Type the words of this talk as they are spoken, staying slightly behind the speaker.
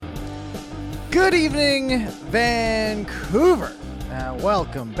Good evening, Vancouver.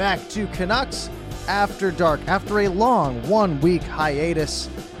 Welcome back to Canucks After Dark. After a long 1 week hiatus,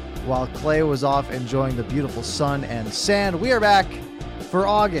 while Clay was off enjoying the beautiful sun and sand, we are back for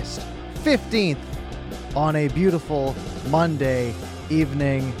August 15th on a beautiful Monday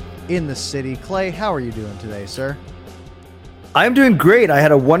evening in the city. Clay, how are you doing today, sir? I'm doing great. I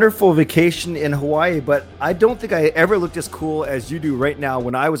had a wonderful vacation in Hawaii, but I don't think I ever looked as cool as you do right now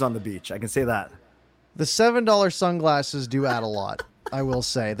when I was on the beach. I can say that. The $7 sunglasses do add a lot, I will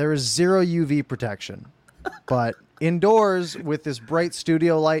say. There is zero UV protection, but indoors with this bright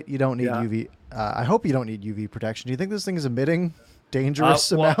studio light, you don't need UV. I hope you don't need UV protection. Do you think this thing is emitting dangerous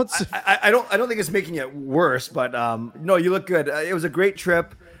amounts? I don't think it's making it worse, but no, you look good. It was a great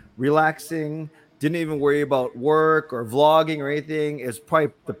trip, relaxing. Didn't even worry about work or vlogging or anything. It's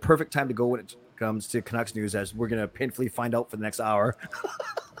probably the perfect time to go when it comes to Canucks news, as we're going to painfully find out for the next hour.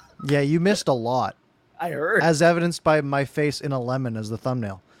 Yeah, you missed a lot. I heard. As evidenced by my face in a lemon as the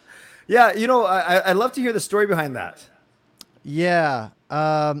thumbnail. Yeah, you know, I'd love to hear the story behind that. Yeah,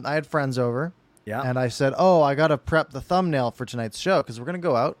 I had friends over. Yeah. And I said, I got to prep the thumbnail for tonight's show because we're going to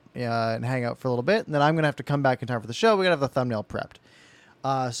go out and hang out for a little bit. And then I'm going to have to come back in time for the show. We got to have the thumbnail prepped.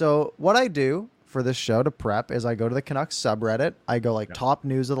 So what I do for this show to prep is I go to the Canucks subreddit. I go top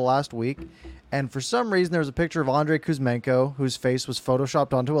news of the last week. And for some reason, there was a picture of Andrei Kuzmenko, whose face was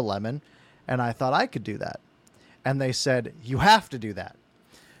photoshopped onto a lemon. And I thought I could do that. And they said, you have to do that.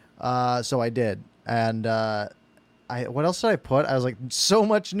 So I did. And what else did I put? I was like, so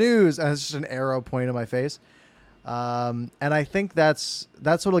much news. And it's just an arrow pointing to my face. And I think that's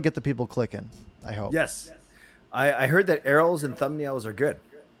what'll get the people clicking, I hope. Yes. I heard that arrows and thumbnails are good.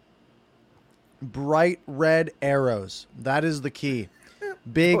 Bright red arrows. That is the key.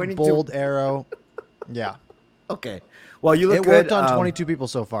 Big, bold arrow. Yeah. Okay. Well, you look good. It worked on 22 people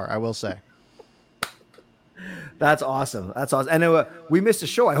so far, I will say. That's awesome. That's awesome. And we missed a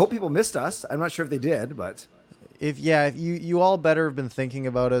show. I hope people missed us. I'm not sure if they did, but if you all better have been thinking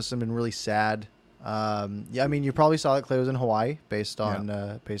about us and been really sad. I mean, you probably saw that Clay was in Hawaii based on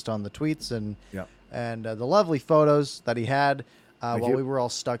the tweets and the lovely photos that he had while we were all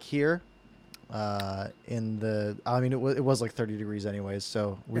stuck here. It was like 30 degrees anyways,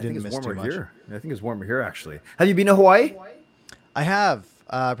 so we didn't miss too much. Here. I think it's warmer here actually. Have you been to Hawaii? I have,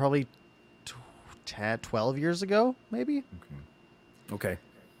 probably 12 years ago, maybe. Okay.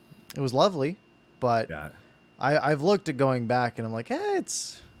 It was lovely, but I've looked at going back and I'm like,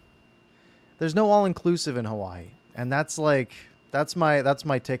 there's no all-inclusive in Hawaii. And that's my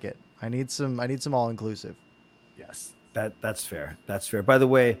ticket. I need some all-inclusive. Yes. That's fair. That's fair. By the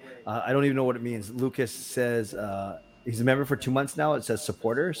way, I don't even know what it means. Lucas says he's a member for 2 months now. It says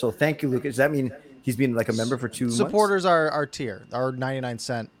supporter. So thank you, Lucas. Does that mean he's been like a member for 2 months? Supporters are our tier, our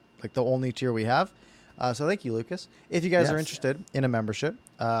 99-cent, like the only tier we have. So thank you, Lucas. If you guys are interested in a membership,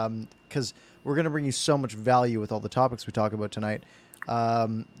 because we're going to bring you so much value with all the topics we talk about tonight,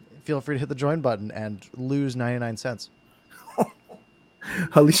 feel free to hit the join button and lose 99 cents.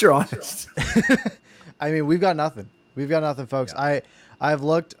 At least you're honest. I mean, we've got nothing. We've got nothing, folks. Yeah. I've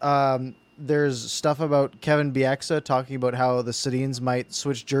looked. There's stuff about Kevin Bieksa talking about how the Sedins might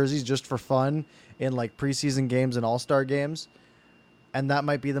switch jerseys just for fun in like preseason games and all-star games. And that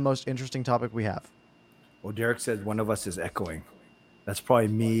might be the most interesting topic we have. Well, Derek said one of us is echoing. That's probably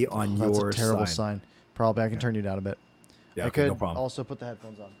me on your side. That's a terrible sign. Probably I can turn you down a bit. Yeah, I could no problem. Also put the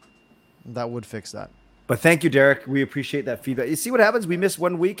headphones on. That would fix that. But thank you, Derek. We appreciate that feedback. You see what happens? We miss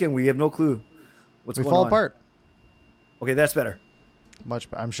 1 week and we have no clue what's going on. We fall apart. Okay, that's better.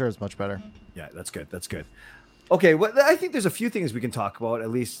 I'm sure it's much better. Yeah, that's good. That's good. Okay, well, I think there's a few things we can talk about, at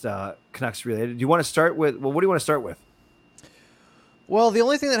least Canucks related. Do you want to start with? Well, what do you want to start with? Well, the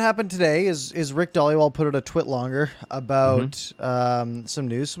only thing that happened today is Rick Dhaliwal put out a twit longer about some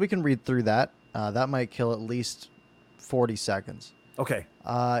news, so we can read through that. That might kill at least 40 seconds. Okay.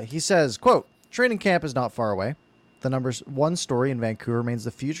 He says, quote, "Training camp is not far away. The number one story in Vancouver remains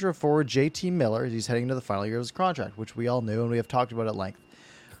the future of forward JT Miller as he's heading into the final year of his contract, which we all knew and we have talked about at length.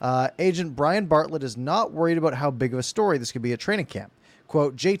 Agent Brian Bartlett is not worried about how big of a story this could be at training camp.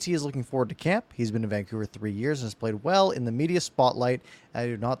 Quote, JT is looking forward to camp. He's been in Vancouver 3 years and has played well in the media spotlight. I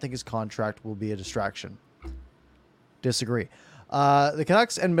do not think his contract will be a distraction." Disagree. The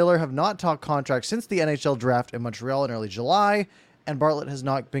Canucks and Miller have not talked contracts since the NHL draft in Montreal in early July, and Bartlett has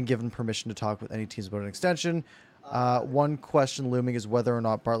not been given permission to talk with any teams about an extension. One question looming is whether or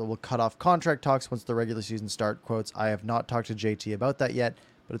not Bartlett will cut off contract talks once the regular season start. Quotes, "I have not talked to JT about that yet,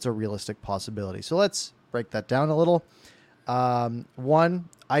 but it's a realistic possibility." So let's break that down a little. One,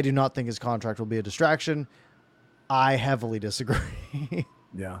 I do not think his contract will be a distraction. I heavily disagree.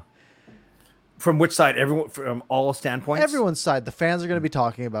 Yeah. From which side? Everyone, from all standpoints. Everyone's side. The fans are going to be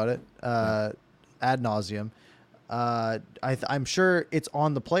talking about it ad nauseum. I'm sure it's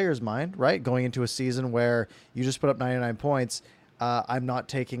on the player's mind, right? Going into a season where you just put up 99 points. I'm not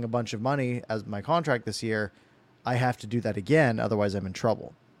taking a bunch of money as my contract this year. I have to do that again. Otherwise, I'm in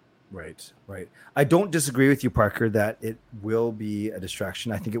trouble. Right. I don't disagree with you, Parker, that it will be a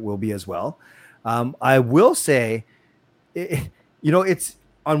distraction. I think it will be as well. I will say, it's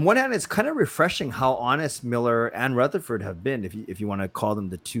on one hand, it's kind of refreshing how honest Miller and Rutherford have been, if you want to call them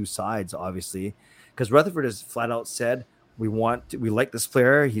the two sides, obviously, because Rutherford has flat out said, we like this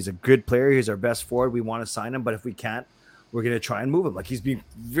player. He's a good player. He's our best forward. We want to sign him, but if we can't, we're going to try and move him. Like, he's being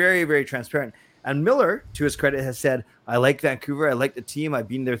very, very transparent. And Miller, to his credit, has said, I like Vancouver. I like the team. I've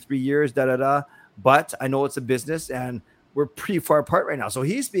been there 3 years, but I know it's a business and we're pretty far apart right now. So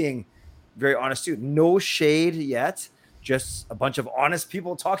he's being very honest too. No shade yet. Just a bunch of honest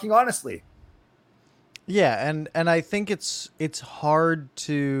people talking honestly. Yeah, and I think it's hard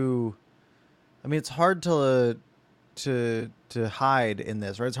to, I mean, it's hard to hide in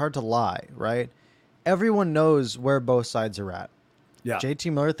this, right? It's hard to lie, right? Everyone knows where both sides are at. Yeah.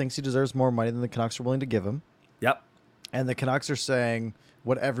 JT Miller thinks he deserves more money than the Canucks are willing to give him. Yep. And the Canucks are saying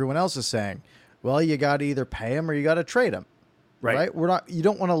what everyone else is saying. Well, you got to either pay him or you got to trade him. Right? You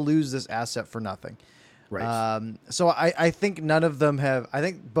don't want to lose this asset for nothing. Right. So I think none of them have, I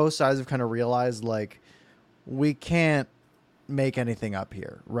think both sides have kind of realized, like, we can't make anything up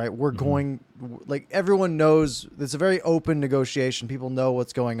here, right? We're going, like, everyone knows it's a very open negotiation. People know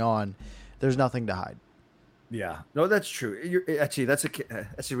what's going on. There's nothing to hide. Yeah, no, that's true. That's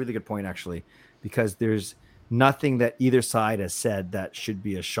a really good point, actually, because there's nothing that either side has said that should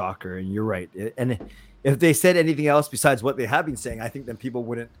be a shocker. And you're right. And if they said anything else besides what they have been saying, I think then people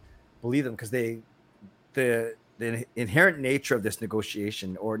wouldn't believe them, because the inherent nature of this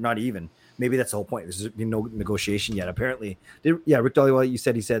negotiation, or not even, maybe that's the whole point. There's been no negotiation yet. Apparently, Rick Dhaliwal,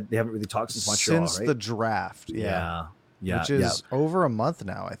 he said they haven't really talked since Montreal, since right? the draft. Yeah, which is over a month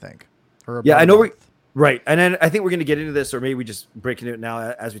now, I think. Or I know. Right. And then I think we're going to get into this, or maybe we just break into it now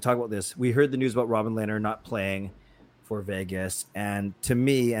as we talk about this. We heard the news about Robin Lehner not playing for Vegas. And to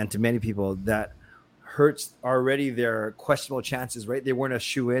me and to many people, that hurts already their questionable chances, right? They weren't a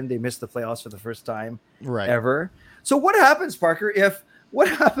shoe-in. They missed the playoffs for the first time ever. So what happens, Parker, if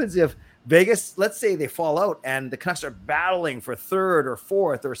Vegas, let's say they fall out and the Canucks are battling for third or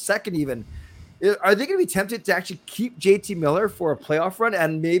fourth or second even? Are they going to be tempted to actually keep JT Miller for a playoff run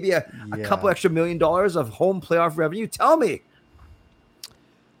and maybe a couple extra $1 million of home playoff revenue? Tell me.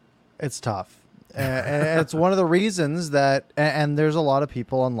 It's tough. And it's one of the reasons that, and there's a lot of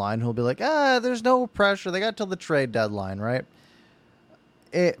people online who'll be like, there's no pressure. They got till the trade deadline, right?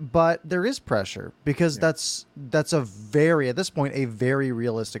 But there is pressure, because that's at this point, a very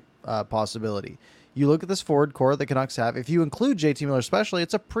realistic possibility. You look at this forward core the Canucks have. If you include JT Miller especially,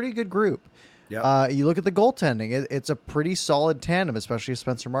 it's a pretty good group. Yep. You look at the goaltending; it's a pretty solid tandem, especially if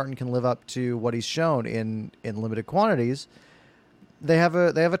Spencer Martin can live up to what he's shown in limited quantities. They have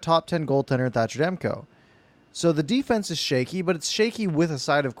a top 10 goaltender in Thatcher Demko. So the defense is shaky, but it's shaky with a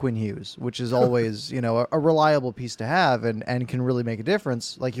side of Quinn Hughes, which is always a reliable piece to have and can really make a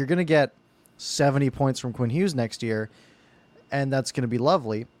difference. Like, you're going to get 70 points from Quinn Hughes next year, and that's going to be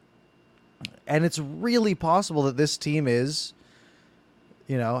lovely. And it's really possible that this team is,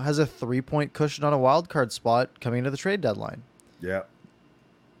 has a 3-point cushion on a wild card spot coming into the trade deadline. Yeah.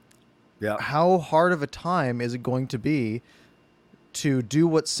 Yeah. How hard of a time is it going to be to do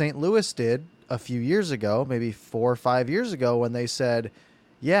what St. Louis did a few years ago, maybe 4 or 5 years ago, when they said,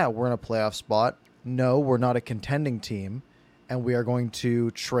 yeah, we're in a playoff spot. No, we're not a contending team, and we are going to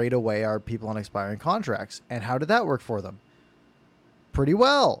trade away our people on expiring contracts. And how did that work for them? Pretty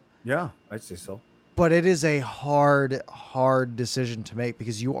well. Yeah, I'd say so. But it is a hard decision to make,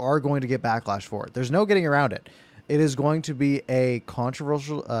 because you are going to get backlash for it. There's no getting around it. It is going to be a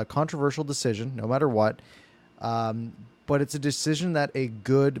controversial decision, no matter what. But it's a decision that a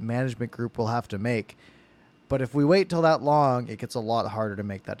good management group will have to make. But if we wait till that long, it gets a lot harder to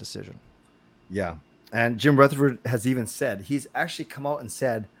make that decision. Yeah. And Jim Rutherford has even said, he's actually come out and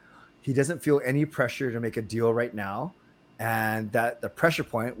said he doesn't feel any pressure to make a deal right now, and that the pressure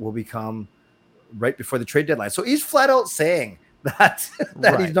point will become right before the trade deadline. So he's flat out saying that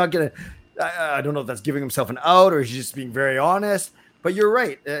he's not going to, I don't know if that's giving himself an out or he's just being very honest, but you're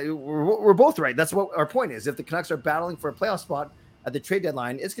right. We're both right. That's what our point is. If the Canucks are battling for a playoff spot at the trade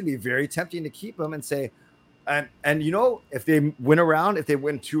deadline, it's going to be very tempting to keep them and say, and if they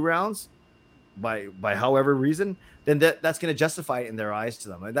win 2 rounds by however reason, then that's going to justify it in their eyes to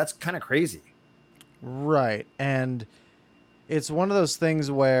them. That's kind of crazy. Right. And It's one of those things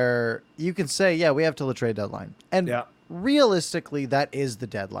where you can say, yeah, we have till the trade deadline. And realistically, that is the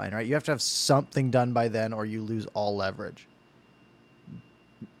deadline, right? You have to have something done by then or you lose all leverage.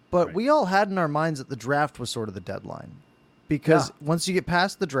 But we all had in our minds that the draft was sort of the deadline. Because once you get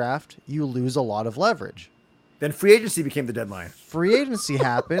past the draft, you lose a lot of leverage. Then free agency became the deadline. Free agency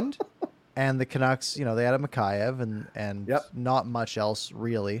happened, and the Canucks, they had a Mikheyev and not much else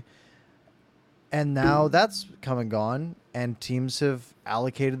really. And now that's come and gone, and teams have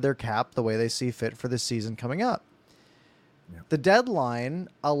allocated their cap the way they see fit for the season coming up. Yep. The deadline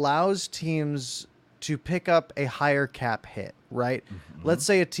allows teams to pick up a higher cap hit, right? Mm-hmm. Let's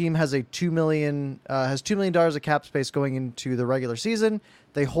say a team has $2 million of cap space going into the regular season.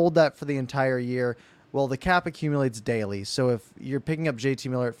 They hold that for the entire year. Well, the cap accumulates daily. So if you're picking up JT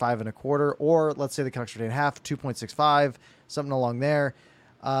Miller at 5.25, or let's say the Canucks retain half, 2.65, something along there,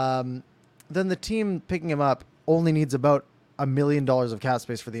 then the team picking him up only needs about $1 million of cap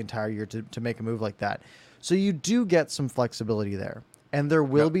space for the entire year to make a move like that. So you do get some flexibility there. And there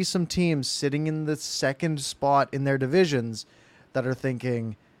will be some teams sitting in the second spot in their divisions that are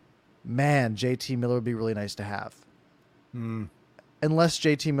thinking, man, JT Miller would be really nice to have. Unless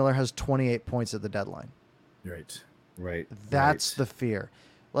JT Miller has 28 points at the deadline. Right. That's the fear.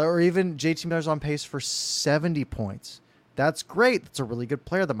 Or even JT Miller's on pace for 70 points. That's great. That's a really good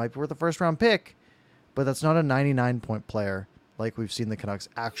player. That might be worth a first-round pick. But that's not a 99-point player like we've seen the Canucks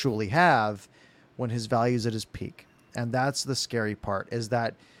actually have when his value's at his peak. And that's the scary part, is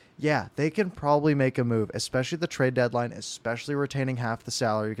that, they can probably make a move, especially the trade deadline, especially retaining half the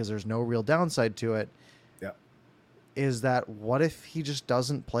salary because there's no real downside to it. Yeah. Is that what if he just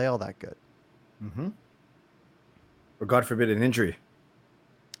doesn't play all that good? Mm-hmm. Or God forbid an injury.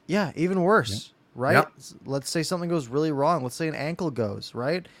 Yeah, even worse, right? Yeah. Let's say something goes really wrong. Let's say an ankle goes,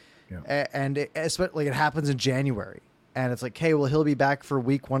 right? Yeah. And especially it happens in January. And it's like, hey, well, he'll be back for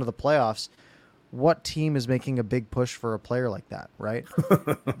week 1 of the playoffs. What team is making a big push for a player like that, right?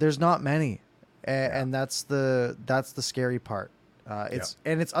 There's not many. And that's the scary part. It's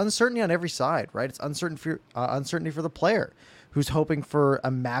uncertainty on every side, right? It's uncertainty for the player who's hoping for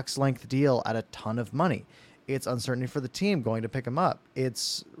a max length deal at a ton of money. It's uncertainty for the team going to pick him up.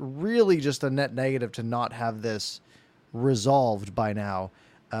 It's really just a net negative to not have this resolved by now,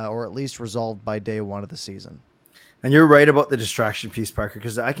 or at least resolved by day 1 of the season. And you're right about the distraction piece, Parker,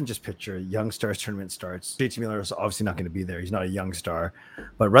 because I can just picture Young Stars tournament starts. JT Miller is obviously not going to be there. He's not a young star,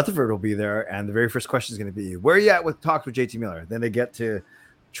 but Rutherford will be there. And the very first question is going to be, where are you at with talks with JT Miller? Then they get to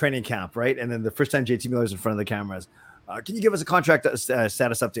training camp, right? And then the first time JT Miller's in front of the cameras, can you give us a contract status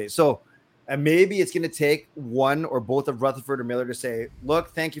update? So, and maybe it's going to take one or both of Rutherford or Miller to say, look,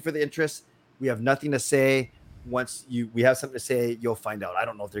 thank you for the interest. We have nothing to say. Once we have something to say, you'll find out. I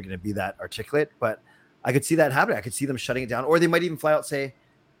don't know if they're going to be that articulate, but I could see that happening. I could see them shutting it down, or they might even fly out and say,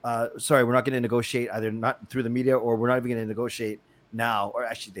 sorry, we're not going to negotiate, either not through the media, or we're not even going to negotiate now. Or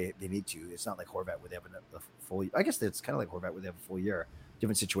actually they need to. It's not like Horvat where they have a full, I guess it's kind of like Horvat where they have a full year.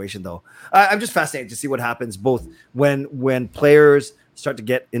 Different situation though. I'm just fascinated to see what happens both when players start to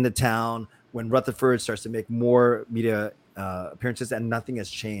get into town, when Rutherford starts to make more media appearances and nothing has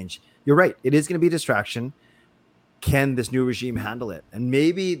changed. You're right. It is going to be a distraction. Can this new regime handle it? And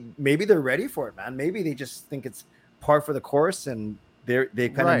maybe they're ready for it, man. Maybe they just think it's par for the course, and they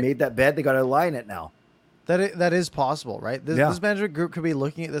kind of made that bed. They got to lie in it now. That is possible, right? This management group could be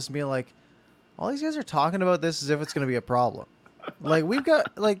looking at this and being like, all these guys are talking about this as if it's going to be a problem. Like we've got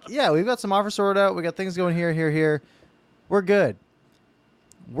some offers sorted out. We got things going here. We're good.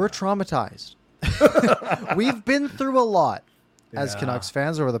 We're traumatized. We've been through a lot as Canucks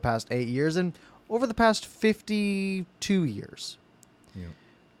fans over the past 8 years and over the past 52 years. Yeah.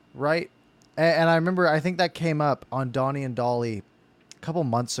 Right? And I remember, I think that came up on Donnie and Dolly a couple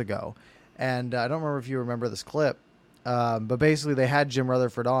months ago. And I don't remember if you remember this clip, but basically they had Jim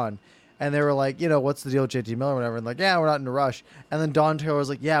Rutherford on. And they were like, what's the deal with JT Miller or whatever? And like, we're not in a rush. And then Don Taylor was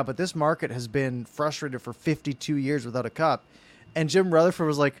like, but this market has been frustrated for 52 years without a cup. And Jim Rutherford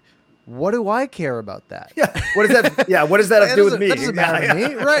was like, what do I care about that? Yeah. What does that? Yeah. What does that have to do with me? That doesn't matter to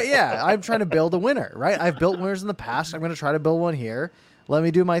me, right? Yeah. I'm trying to build a winner, right? I've built winners in the past. I'm going to try to build one here. Let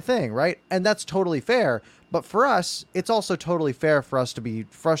me do my thing, right? And that's totally fair. But for us, it's also totally fair for us to be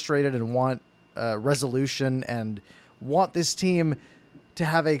frustrated and want resolution and want this team to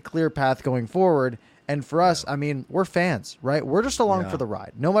have a clear path going forward. And for us, I mean, we're fans, right? We're just along for the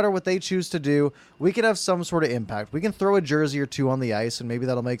ride. No matter what they choose to do, we can have some sort of impact. We can throw a jersey or two on the ice, and maybe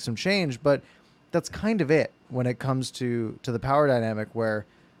that'll make some change. But that's kind of it when it comes to the power dynamic, where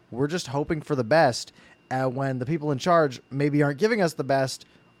we're just hoping for the best. And when the people in charge maybe aren't giving us the best,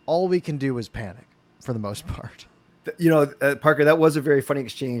 all we can do is panic for the most part. Parker, that was a very funny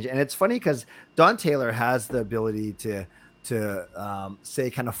exchange, and it's funny because Don Taylor has the ability to say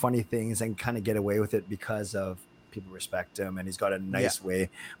kind of funny things and kind of get away with it because of people respect him, and he's got a nice way.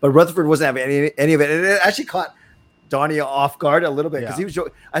 But Rutherford wasn't having any of it, and it actually caught Donnie off guard a little bit because he was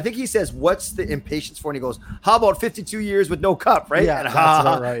joking. I think he says, "What's the impatience for?" And he goes, "How about 52 years with no cup?" Right? Yeah, and, that's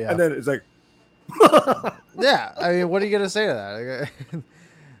about right. Yeah. And then it's like, yeah. I mean, what are you gonna say to that?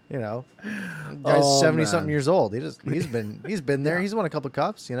 Guy's 70-something years old. He's been there. He's won a couple of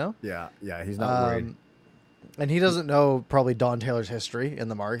cups. Yeah. He's not worried. And he doesn't know probably Don Taylor's history in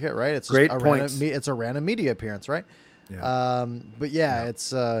the market, right? It's great point. It's a random media appearance, right? Yeah. But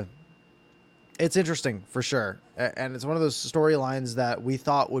it's interesting for sure, and it's one of those storylines that we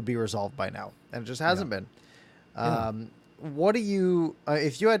thought would be resolved by now, and it just hasn't been. What do you,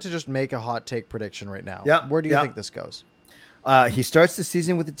 if you had to just make a hot take prediction right now? Where do you think this goes? He starts the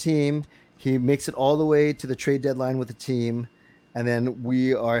season with the team. He makes it all the way to the trade deadline with the team. And then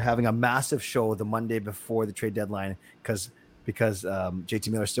we are having a massive show the Monday before the trade deadline because JT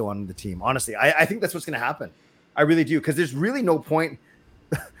Miller's still on the team. Honestly, I think that's what's going to happen. I really do, because there's really no point.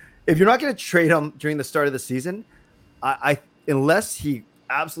 If you're not going to trade him during the start of the season, unless he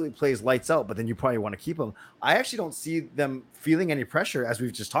absolutely plays lights out, but then you probably want to keep him. I actually don't see them feeling any pressure, as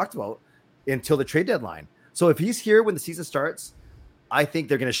we've just talked about, until the trade deadline. So if he's here when the season starts, I think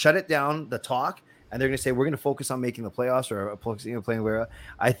they're going to shut it down, the talk, and they're going to say, we're going to focus on making the playoffs or focusing on playing where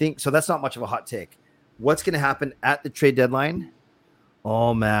I think. So that's not much of a hot take. What's going to happen at the trade deadline?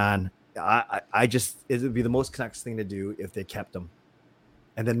 Oh, man. I just, it would be the most Canucks thing to do if they kept him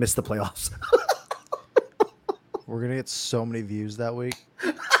and then missed the playoffs. We're going to get so many views that week.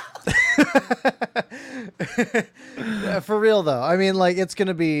 For real, though. I mean, like, it's going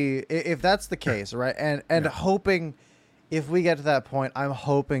to be, if that's the case, right? And hoping, if we get to that point, I'm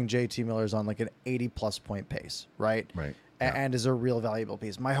hoping JT Miller's on like an 80-plus point pace, right? Right. And is a real valuable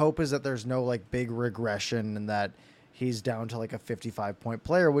piece. My hope is that there's no like big regression and that he's down to like a 55-point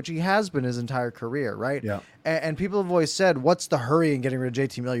player, which he has been his entire career, right? Yeah. And people have always said, what's the hurry in getting rid of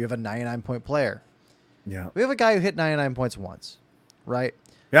JT Miller? You have a 99-point player. Yeah. We have a guy who hit 99 points once, right?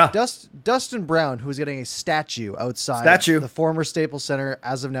 Yeah. Dustin Brown, who is getting a statue outside the former Staples Center,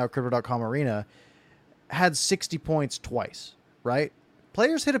 as of now Crypto.com Arena, had 60 points twice, right?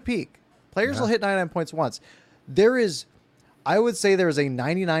 Players hit a peak. Players will hit 99 points once. I would say there is a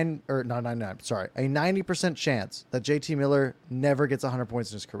 90% chance that JT Miller never gets 100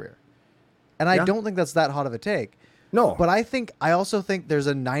 points in his career. And I don't think that's that hot of a take. No. But I also think there's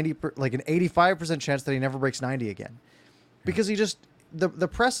an 85% chance that he never breaks 90 again. Because the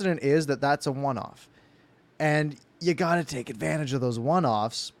precedent is that that's a one-off. And you got to take advantage of those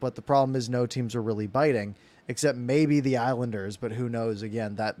one-offs, but the problem is no teams are really biting, except maybe the Islanders, but who knows?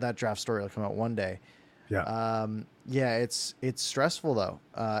 Again, that draft story will come out one day. Yeah. It's stressful though.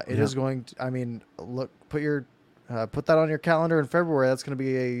 It is going to, I mean, look, put that on your calendar in February. That's going to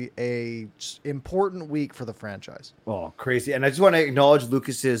be a important week for the franchise. Oh, crazy. And I just want to acknowledge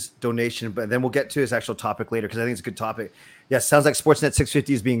Lucas's donation, but then we'll get to his actual topic later, because I think it's a good topic. Yeah, sounds like Sportsnet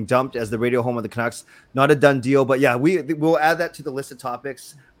 650 is being dumped as the radio home of the Canucks. Not a done deal, but yeah, we'll add that to the list of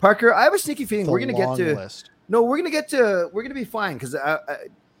topics. Parker, I have a sneaky feeling we're going to get to list. No, we're going to be fine, because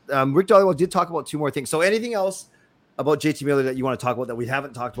Rick Dhaliwal did talk about two more things. So anything else about JT Miller that you want to talk about that we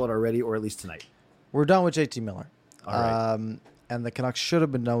haven't talked about already, or at least tonight? We're done with JT Miller. All right. And the Canucks should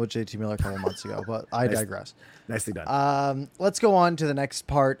have been done with JT Miller a couple months ago, but I digress. Nicely done. Let's go on to the next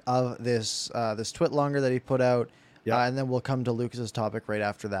part of this twit longer that he put out, and then we'll come to Lucas's topic right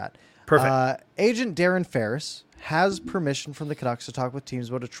after that. Perfect. Agent Darren Ferris has permission from the Canucks to talk with teams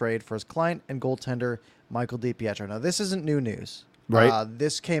about a trade for his client and goaltender Michael DiPietro. Now, this isn't new news. Right.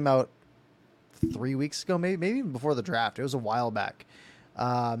 This came out 3 weeks ago, maybe even before the draft. It was a while back.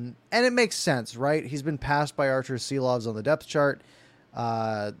 And it makes sense, right? He's been passed by Artur Silovs on the depth chart.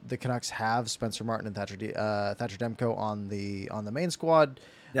 The Canucks have Spencer Martin and Thatcher Demko on the main squad.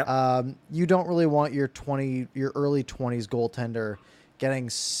 Yep. You don't really want your early 20s goaltender getting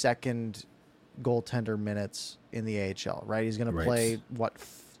second goaltender minutes in the AHL, right? He's going to play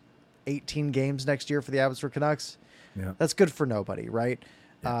 18 games next year for the Abbotsford Canucks. Yeah. That's good for nobody, right?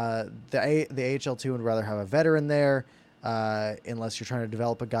 Yeah. The AHL team would rather have a veteran there, unless you're trying to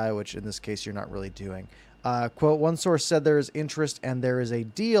develop a guy, which in this case you're not really doing. Quote, one source said there is interest and there is a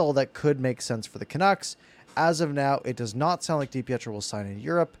deal that could make sense for the Canucks. As of now, it does not sound like DiPietro will sign in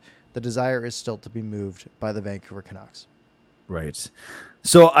Europe. The desire is still to be moved by the Vancouver Canucks. Right.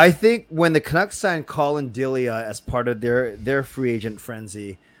 So I think when the Canucks signed Colin Delia as part of their free agent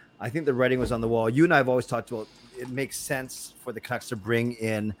frenzy, I think the writing was on the wall. You and I have always talked about it makes sense for the Canucks to bring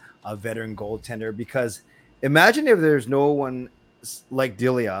in a veteran goaltender, because Imagine if there's no one like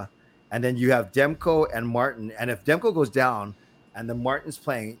Delia, and then you have Demko and Martin. And if Demko goes down and the Martin's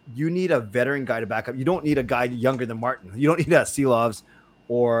playing, you need a veteran guy to back up. You don't need a guy younger than Martin. You don't need a Silovs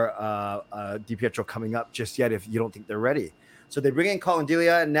or DiPietro coming up just yet if you don't think they're ready. So they bring in Colin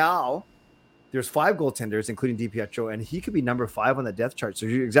Delia, and now there's 5 goaltenders, including DiPietro, and he could be number 5 on the depth chart. So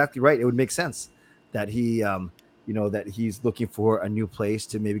you're exactly right. It would make sense that he, that he's looking for a new place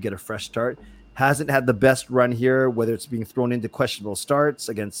to maybe get a fresh start. Hasn't had the best run here, whether it's being thrown into questionable starts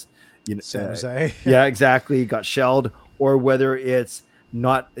against, San Jose. Yeah, exactly. Got shelled, or whether it's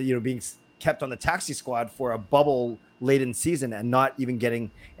not, being kept on the taxi squad for a bubble late in season and not even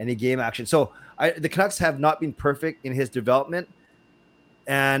getting any game action. So the Canucks have not been perfect in his development.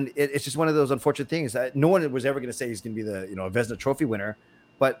 And it's just one of those unfortunate things that no one was ever going to say he's going to be the, a Vezina Trophy winner.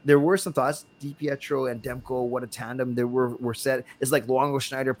 But there were some thoughts. DiPietro and Demko, what a tandem they were set. It's like Luongo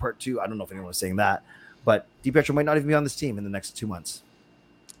Schneider part 2. I don't know if anyone was saying that, but DiPietro might not even be on this team in the next 2 months.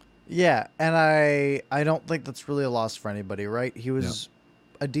 Yeah, and I don't think that's really a loss for anybody, right? He was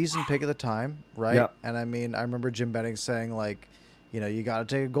a decent pick at the time, right? Yeah. And I mean, I remember Jim Benning saying, like, you got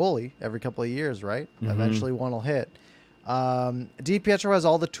to take a goalie every couple of years, right? Mm-hmm. Eventually one will hit. DiPietro has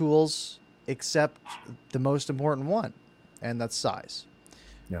all the tools except the most important one, and that's size.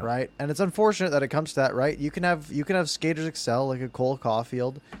 Yeah. Right. And it's unfortunate that it comes to that, right? You can have skaters excel like a Cole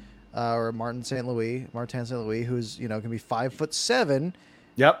Caulfield or Martin St. Louis, who's, can be 5'7".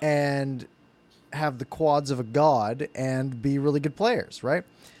 Yep. And have the quads of a god and be really good players, right?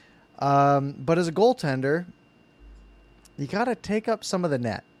 But as a goaltender, you got to take up some of the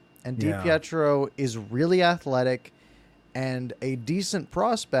net. And DiPietro is really athletic and a decent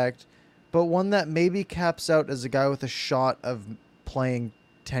prospect, but one that maybe caps out as a guy with a shot of playing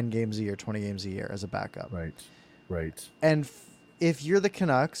 10 games a year, 20 games a year as a backup. Right. And if you're the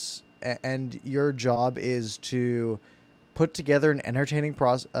Canucks and your job is to put together an entertaining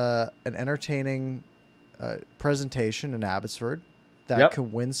presentation in Abbotsford that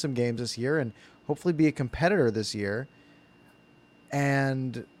could win some games this year and hopefully be a competitor this year,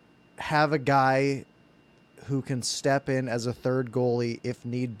 and have a guy who can step in as a third goalie if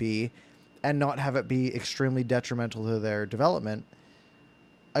need be and not have it be extremely detrimental to their development,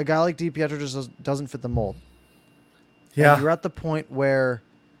 a guy like DiPietro just doesn't fit the mold. Yeah. And you're at the point where,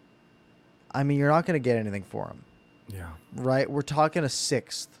 I mean, you're not going to get anything for him. Yeah. Right? We're talking a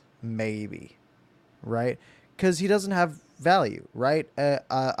 6th, maybe. Right? Because he doesn't have value, right?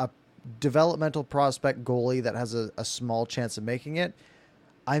 A developmental prospect goalie that has a small chance of making it.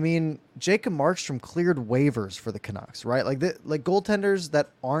 I mean, Jacob Markstrom cleared waivers for the Canucks, right? Like goaltenders that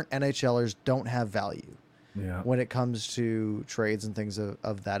aren't NHLers don't have value when it comes to trades and things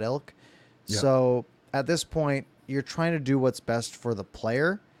of that ilk. Yeah. So at this point, you're trying to do what's best for the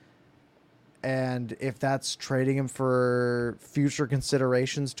player. And if that's trading him for future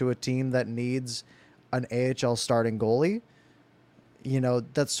considerations to a team that needs an AHL starting goalie,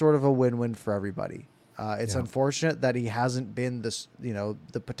 that's sort of a win-win for everybody. It's unfortunate that he hasn't been this,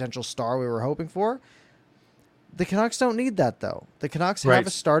 the potential star we were hoping for. The Canucks don't need that, though. The Canucks have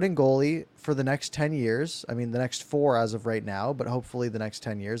a starting goalie for the next 10 years. I mean, the next 4 as of right now, but hopefully the next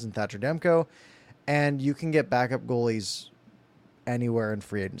 10 years in Thatcher Demko. And you can get backup goalies anywhere in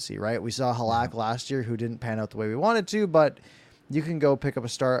free agency, right? We saw Halak last year, who didn't pan out the way we wanted to, but you can go pick up a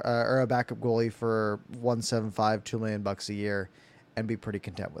star or a backup goalie for $1.75, $2 million a year and be pretty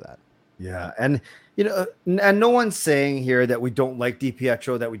content with that. Yeah. And, and no one's saying here that we don't like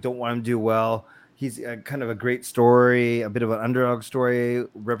DiPietro, that we don't want him to do well. He's kind of a great story, a bit of an underdog story,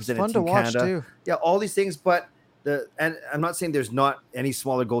 representing Team Canada. Too. Yeah, all these things. But and I'm not saying there's not any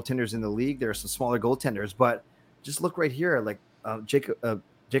smaller goaltenders in the league. There are some smaller goaltenders, but just look right here. Like Jacob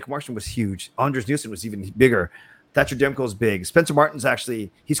Markstrom was huge. Anders Nilsson was even bigger. Thatcher Demko's big. Spencer Martin's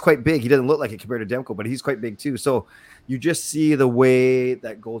he's quite big. He doesn't look like it compared to Demko, but he's quite big too. So you just see the way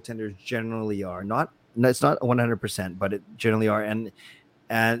that goaltenders generally are. It's not 100%, but it generally are.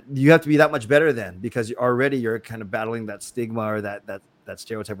 And you have to be that much better then, because you're kind of battling that stigma or that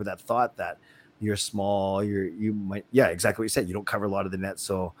stereotype or that thought that you're small, you might, exactly what you said. You don't cover a lot of the net,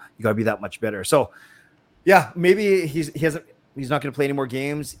 so you got to be that much better. So maybe he's not going to play any more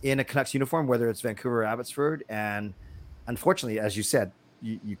games in a Canucks uniform, whether it's Vancouver or Abbotsford. And unfortunately, as you said,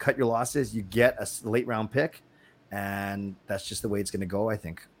 you cut your losses, you get a late round pick, and that's just the way it's going to go, I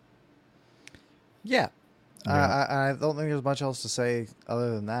think. Yeah. I don't think there's much else to say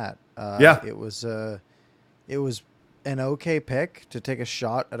other than that. It was an okay pick to take a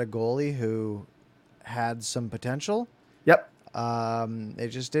shot at a goalie who had some potential. Yep. It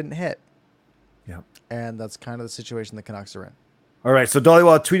just didn't hit. Yep. And that's kind of the situation the Canucks are in. All right. So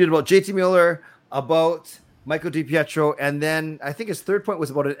Dhaliwal tweeted about JT Miller, about Michael DiPietro, and then I think his third point was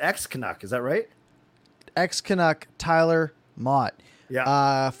about an ex-Canuck. Is that right? Ex-Canuck Tyler Mott.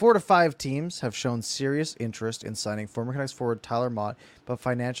 Yeah. 4 to 5 teams have shown serious interest in signing former Canucks forward Tyler Mott, but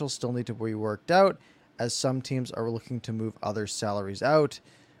financials still need to be worked out as some teams are looking to move other salaries out.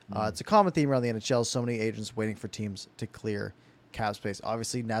 It's a common theme around the NHL. So many agents waiting for teams to clear cap space.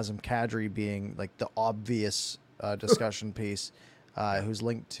 Obviously, Nazem Kadri being like the obvious discussion piece, who's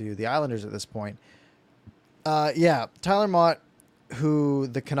linked to the Islanders at this point. Tyler Mott, who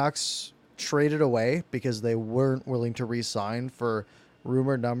the Canucks traded away because they weren't willing to re-sign for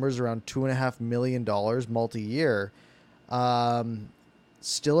rumored numbers around $2.5 million multi-year.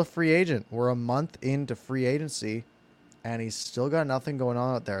 Still a free agent. We're a month into free agency, and he's still got nothing going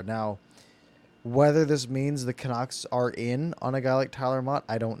on out there. Now, whether this means the Canucks are in on a guy like Tyler Mott,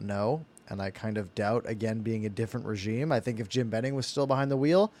 I don't know, and I kind of doubt, again, being a different regime. I think if Jim Benning was still behind the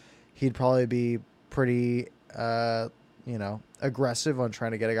wheel, he'd probably be pretty aggressive on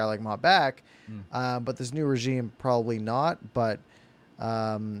trying to get a guy like Mott back. But this new regime, probably not. But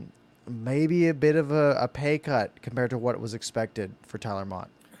maybe a bit of a pay cut compared to what was expected for Tyler Mott.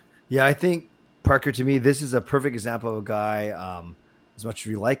 Yeah, I think, Parker, to me, this is a perfect example of a guy, as much as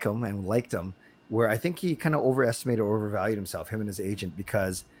we like him and liked him, where I think he kind of overestimated or overvalued himself, him and his agent,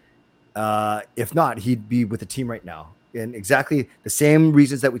 because if not, he'd be with the team right now. And exactly the same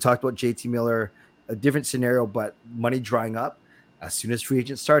reasons that we talked about JT Miller, a different scenario, but money drying up as soon as free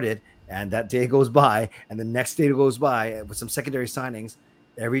agent started, and that day goes by, and the next day goes by with some secondary signings.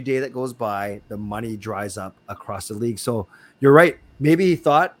 Every day that goes by, the money dries up across the league. So you're right. Maybe he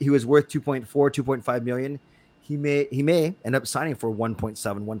thought he was worth 2.5 million. He may end up signing for 1.7,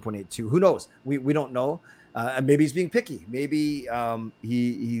 1.82. Who knows? We don't know. And maybe he's being picky. Maybe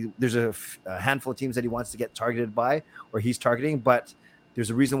he there's a handful of teams that he wants to get targeted by, or he's targeting, but there's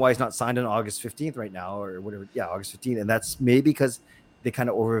a reason why he's not signed on August 15th right now, or whatever. Yeah, August 15th. And that's maybe because they kind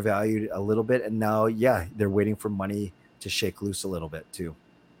of overvalued a little bit. And now, they're waiting for money to shake loose a little bit too.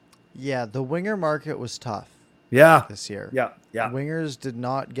 Yeah, the winger market was tough. Yeah. This year. Yeah. Wingers did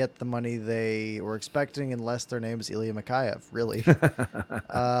not get the money they were expecting unless their name is Ilya Mikheyev, really.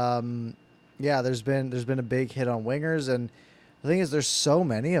 There's been a big hit on wingers, and the thing is there's so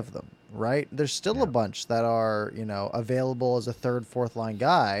many of them, right? There's still a bunch that are, available as a third, fourth line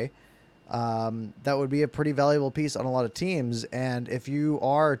guy. That would be a pretty valuable piece on a lot of teams. And if you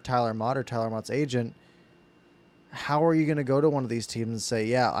are Tyler Mott or Tyler Mott's agent, how are you going to go to one of these teams and say,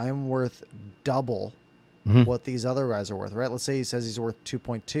 yeah, I'm worth double what these other guys are worth, right? Let's say he says he's worth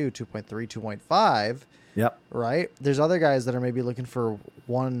 2.2, 2.3, 2.5. Yep. Right? There's other guys that are maybe looking for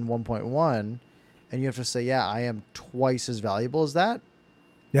 1.1, and you have to say, yeah, I am twice as valuable as that.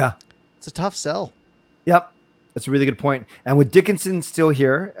 Yeah. It's a tough sell. Yep. That's a really good point. And with Dickinson still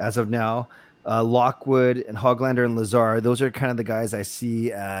here as of now, Lockwood and Hoglander and Lazar, those are kind of the guys I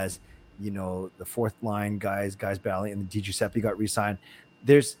see as, the fourth line guys battling, and the Di Giuseppe got re-signed.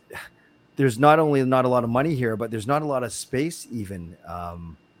 There's not only not a lot of money here, but there's not a lot of space even. I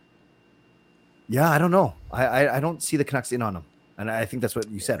don't know. I don't see the Canucks in on him. And I think that's what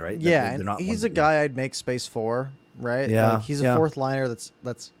you said, right? Yeah, and he's a guy I'd make space for, right? Yeah. Like he's a fourth liner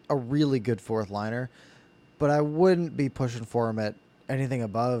that's a really good fourth liner, but I wouldn't be pushing for him at anything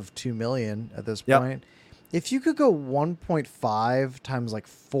above 2 million at this point. If you could go 1.5 times like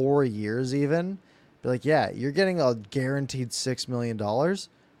 4 years even, be like, yeah, you're getting a guaranteed $6 million.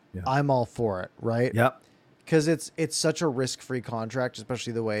 Yeah. I'm all for it, right? Yep. Because it's such a risk-free contract,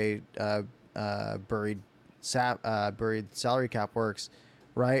 especially the way buried salary cap works,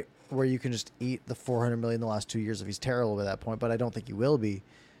 right? Where you can just eat the $400 million the last 2 years if he's terrible at that point, but I don't think he will be.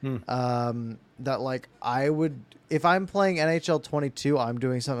 That like I would, if I'm playing NHL 22, I'm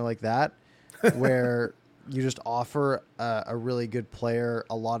doing something like that, where you just offer a really good player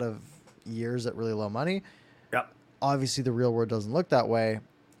a lot of years at really low money. Yep. Obviously, the real world doesn't look that way.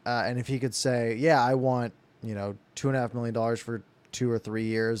 And if he could say, yeah, I want, $2.5 million for 2 or 3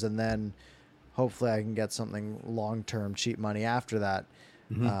 years, and then hopefully I can get something long-term cheap money after that.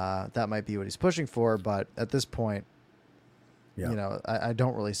 That might be what he's pushing for. But at this point, I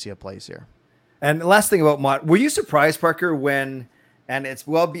don't really see a place here. And the last thing about Mott, were you surprised, Parker, and it's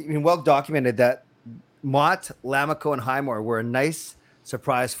well documented that Mott, Lammikko, and Highmore were a nice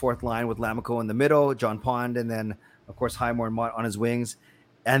surprise fourth line with Lammikko in the middle, John Pond, and then, of course, Highmore and Mott on his wings.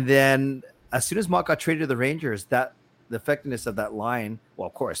 And then as soon as Mott got traded to the Rangers, the effectiveness of that line, well,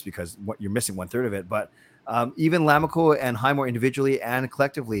 of course, because you're missing 1/3 of it, but even Lammikko and Highmore individually and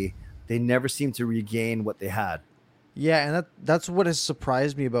collectively, they never seemed to regain what they had. Yeah, and that's what has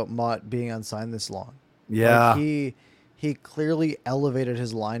surprised me about Mott being unsigned this long. Yeah. Like he clearly elevated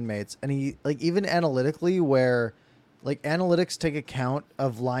his line mates, and he like even analytically where like analytics take account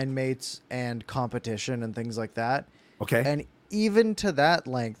of line mates and competition and things like that. Okay. And even to that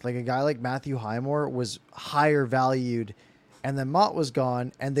length, like a guy like Matthew Highmore was higher valued, and then Mott was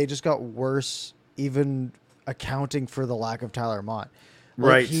gone, and they just got worse, even accounting for the lack of Tyler Mott.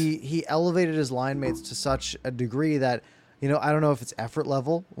 Like Right. he elevated his line mates to such a degree that, you know, I don't know if it's effort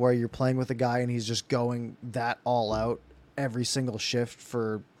level where you're playing with a guy and he's just going that all out every single shift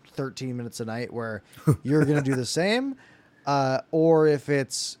for 13 minutes a night where you're going to do the same. Or if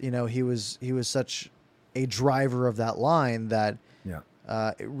it's, you know, he was such a driver of that line that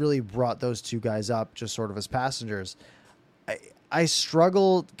it really brought those two guys up just sort of as passengers. I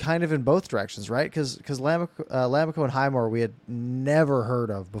struggle kind of in both directions, right? Because Lamico and Highmore we had never heard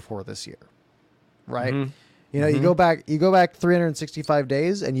of before this year, right? Mm-hmm. You know, you go back 365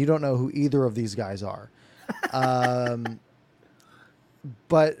 days and you don't know who either of these guys are.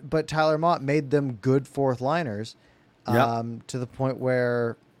 But Tyler Mott made them good fourth liners to the point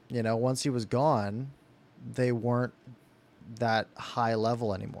where, you know, once he was gone, they weren't that high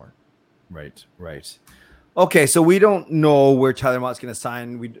level anymore. Right. Okay, so we don't know where Tyler Mott's going to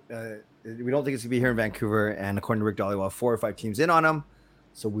sign. We don't think it's going to be here in Vancouver. And according to Rick Dhaliwal, 4 or 5 teams in on him.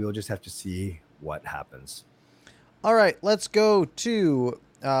 So we'll just have to see what happens. All right, let's go to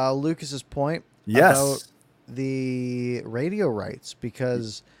Lucas's point about the radio rights,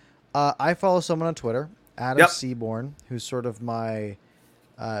 because I follow someone on Twitter, Adam Seaborn, who's sort of my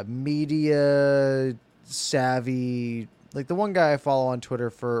media savvy, like the one guy I follow on Twitter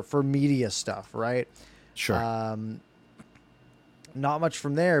for media stuff, right? Sure. Not much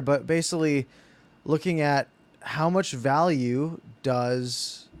from there, but basically looking at how much value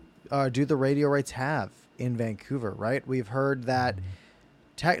do the radio rights have in Vancouver, right? We've heard that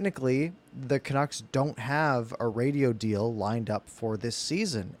technically the Canucks don't have a radio deal lined up for this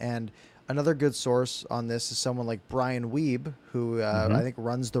season. And another good source on this is someone like Brian Weeb, who I think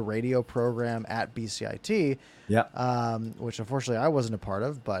runs the radio program at BCIT. Yeah. Which unfortunately I wasn't a part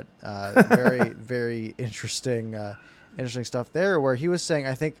of, but very, very interesting stuff there, where he was saying,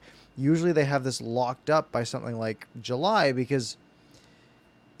 I think usually they have this locked up by something like July, because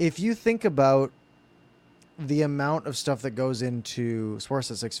if you think about the amount of stuff that goes into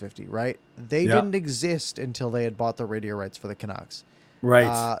Sportsnet 650, right? They didn't exist until they had bought the radio rights for the Canucks.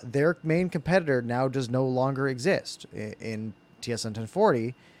 Right. Their main competitor now does no longer exist in TSN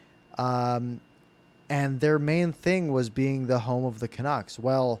 1040. And their main thing was being the home of the Canucks.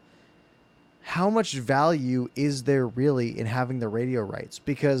 Well, how much value is there really in having the radio rights?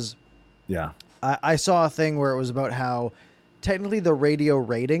 Because I saw a thing where it was about how technically the radio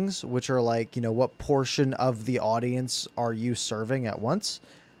ratings, which are like, you know, what portion of the audience are you serving at once,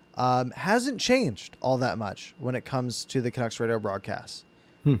 hasn't changed all that much when it comes to the Canucks radio broadcasts.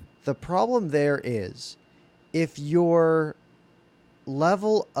 The problem there is if your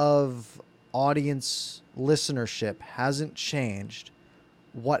level of audience listenership hasn't changed,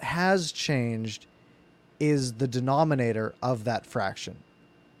 what has changed is the denominator of that fraction.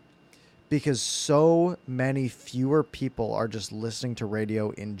 Because so many fewer people are just listening to radio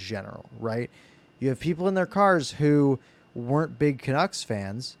in general, right? You have people in their cars who weren't big Canucks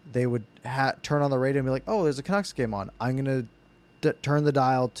fans. They would turn on the radio and be like, oh, there's a Canucks game on. I'm going to turn the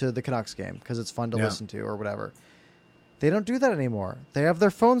dial to the Canucks game because it's fun to listen to or whatever. They don't do that anymore. They have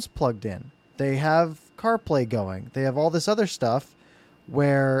their phones plugged in. They have CarPlay going. They have all this other stuff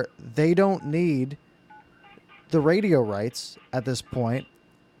where they don't need the radio rights at this point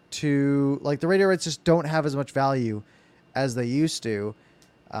to, like, the radio rights just don't have as much value as they used to.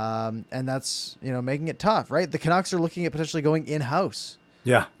 And that's, you know, making it tough, right? The Canucks are looking at potentially going in-house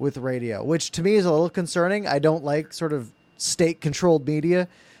with radio, which to me is a little concerning. I don't like sort of state-controlled media,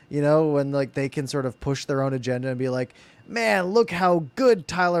 you know, when like they can sort of push their own agenda and be like, man, look how good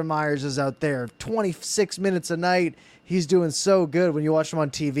Tyler Myers is out there. 26 minutes a night. He's doing so good when you watch him on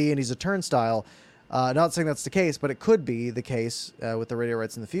TV and he's a turnstile. Not saying that's the case, but it could be the case with the radio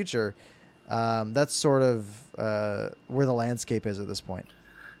rights in the future. That's sort of where the landscape is at this point.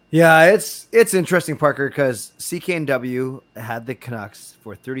 Yeah, it's interesting, Parker, because CKNW had the Canucks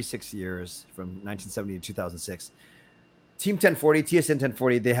for 36 years, from 1970 to 2006. Team 1040, TSN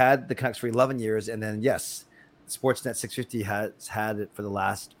 1040, they had the Canucks for 11 years, and then, yes, Sportsnet 650 has had it for the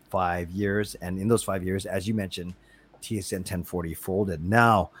last 5 years, and in those 5 years, as you mentioned, TSN 1040 folded.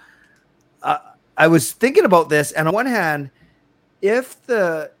 Now, I was thinking about this, and on one hand, is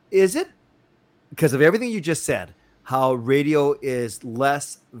it because of everything you just said, how radio is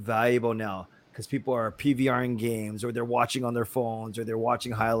less valuable now because people are PVRing games, or they're watching on their phones, or they're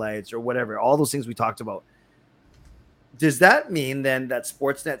watching highlights, or whatever, all those things we talked about. does that mean then that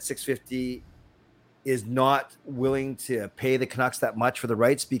Sportsnet 650 is not willing to pay the Canucks that much for the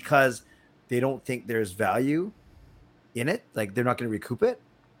rights because they don't think there's value in it? Like they're not going to recoup it,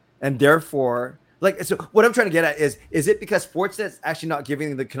 and therefore, like, so what I'm trying to get at is it because Sportsnet's actually not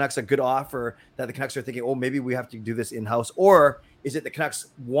giving the Canucks a good offer that the Canucks are thinking, oh, maybe we have to do this in-house, or is it the Canucks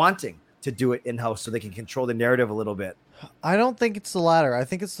wanting to do it in-house so they can control the narrative a little bit? I don't think it's the latter. I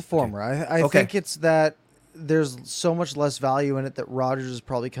think it's the former. I think it's that there's so much less value in it that Rogers is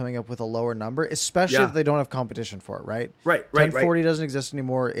probably coming up with a lower number, especially if they don't have competition for it, right? Right. 1040 doesn't exist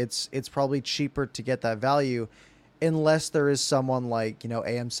anymore. It's probably cheaper to get that value unless there is someone like,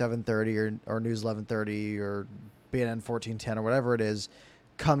 AM 730 or News 1130 or BNN 1410 or whatever it is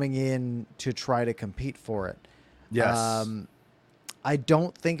coming in to try to compete for it. Yes. I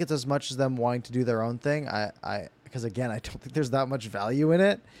don't think it's as much as them wanting to do their own thing. Because again, I don't think there's that much value in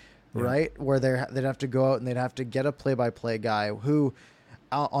it, right? Where they'd have to go out and they'd have to get a play-by-play guy who,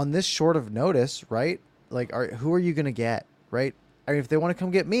 on this short of notice, right? Like, who are you going to get, right? I mean, if they want to come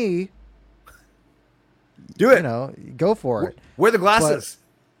get me, do it. Go for it. Wear the glasses.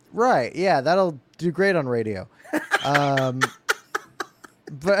 Right? Yeah, that'll do great on radio. But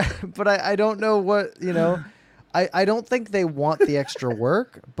I don't know what I don't think they want the extra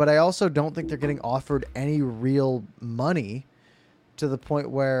work, but I also don't think they're getting offered any real money to the point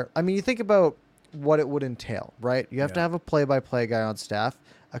where, I mean, you think about what it would entail, right? You have to have a play-by-play guy on staff,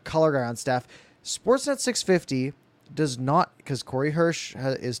 a color guy on staff. Sportsnet 650 does not, because Corey Hirsch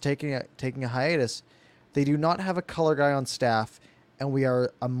is taking a hiatus. They do not have a color guy on staff, and we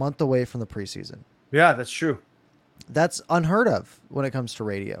are a month away from the preseason. Yeah, that's true. That's unheard of when it comes to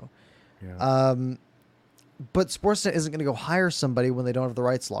radio. Yeah. But Sportsnet isn't going to go hire somebody when they don't have the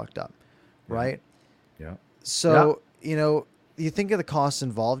rights locked up, right? Yeah. So, you think of the costs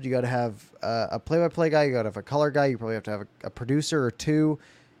involved. You got to have a play-by-play guy. You got to have a color guy. You probably have to have a producer or two.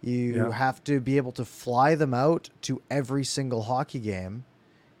 You have to be able to fly them out to every single hockey game.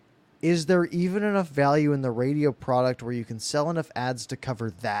 Is there even enough value in the radio product where you can sell enough ads to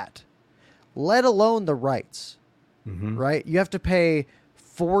cover that, let alone the rights, right? You have to pay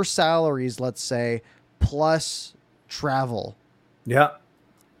 4 salaries, let's say, plus travel. Yeah.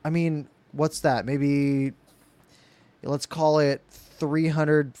 I mean, what's that? Maybe let's call it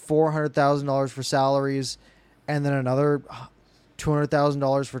 $400,000 for salaries and then another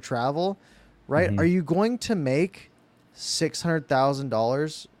 $200,000 for travel, right? Are you going to make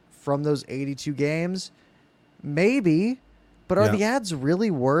 $600,000 from those 82 games? Maybe, but are the ads really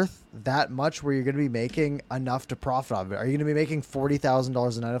worth that much where you're going to be making enough to profit off of it? Are you going to be making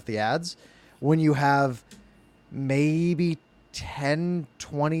 $40,000 a night off the ads when you have maybe 10,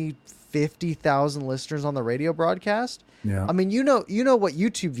 20, 50,000 listeners on the radio broadcast? Yeah. I mean, you know what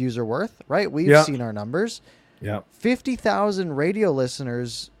YouTube views are worth, right? We've seen our numbers. Yeah. 50,000 radio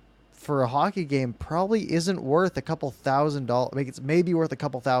listeners for a hockey game probably isn't worth a couple $1,000. Like, it's maybe worth a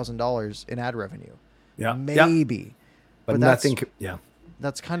couple $1,000 in ad revenue. Yeah. Maybe. But nothing.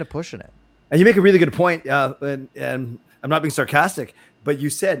 That's kind of pushing it. And you make a really good point. And I'm not being sarcastic, but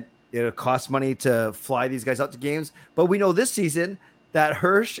you said it costs money to fly these guys out to games. But we know this season that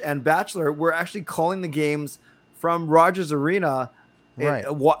Hirsch and Batchelor were actually calling the games from Rogers Arena, right,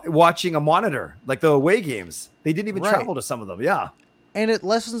 watching a monitor, like the away games. They didn't even travel to some of them. Yeah. And it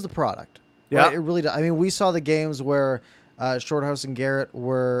lessens the product. Yeah. Right? It really does. I mean, we saw the games where Shorthouse and Garrett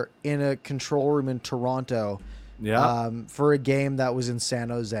were in a control room in Toronto for a game that was in San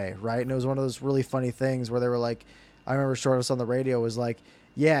Jose, right? And it was one of those really funny things where they were like, I remember Shorthouse on the radio was like,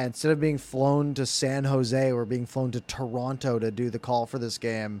 yeah, instead of being flown to San Jose, we're being flown to Toronto to do the call for this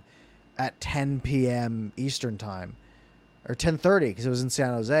game at 10 p.m. Eastern time, or 10:30 because it was in San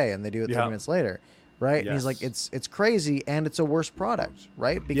Jose, and they do it 30 minutes later, right? Yes. And he's like, it's crazy, and it's a worse product,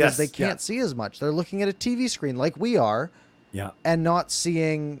 right? Because they can't see as much. They're looking at a TV screen like we are, and not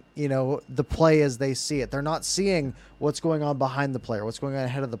seeing the play as they see it. They're not seeing what's going on behind the player, what's going on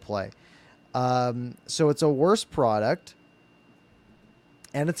ahead of the play. So it's a worse product.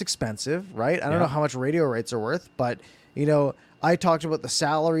 And it's expensive, right? I don't know how much radio rights are worth, but, I talked about the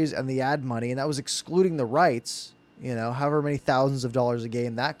salaries and the ad money, and that was excluding the rights, however many thousands of dollars a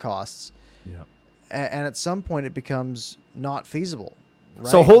game that costs. Yeah. And at some point it becomes not feasible. Right?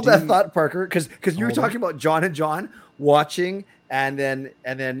 So hold that thought, Parker, because you were talking about John and John watching, and then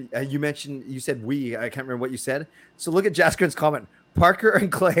you said we, I can't remember what you said. So look at Jaskrin's comment. Parker and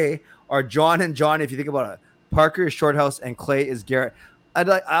Clay are John and John, if you think about it. Parker is Shorthouse and Clay is Garrett.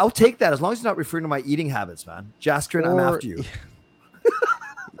 I'll take that as long as you're not referring to my eating habits, man. Jaskrin, I'm after you.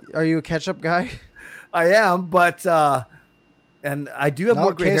 Are you a ketchup guy? I am, but And I do have No,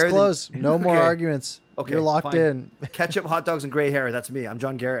 more gray case hair. closed. No more Okay. arguments. Okay, You're locked fine. in. Ketchup, hot dogs, and gray hair. That's me. I'm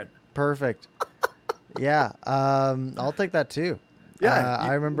John Garrett. Perfect. Yeah, I'll take that too. Yeah, I we'd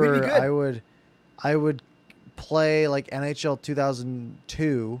be remember good. I would play like NHL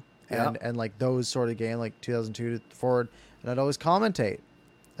 2002 Yeah. and like those sort of game like 2002 to forward, and I'd always commentate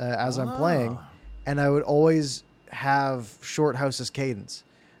as I'm playing, Ah. and I would always have Shorthouse's cadence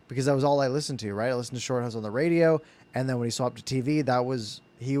because that was all I listened to. Right, I listened to Shorthouse on the radio, and then when he swapped to TV,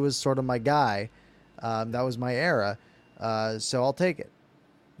 he was sort of my guy. That was my era, so I'll take it.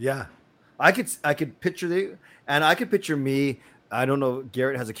 Yeah, I could picture and I could picture me. I don't know.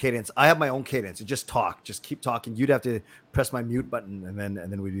 Garrett has a cadence. I have my own cadence. You just talk, just keep talking. You'd have to press my mute button, and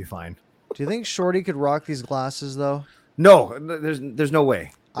then we'd be fine. Do you think Shorty could rock these glasses though? No, there's no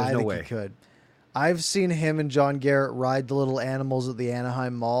way. There's I no think way. he could. I've seen him and John Garrett ride the little animals at the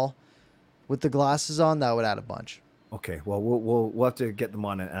Anaheim Mall with the glasses on. That would add a bunch. Okay, well, we'll have to get them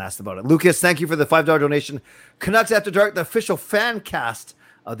on and ask about it. Lucas, thank you for the $5 donation. Canucks After Dark, the official fan cast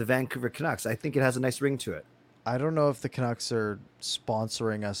of the Vancouver Canucks. I think it has a nice ring to it. I don't know if the Canucks are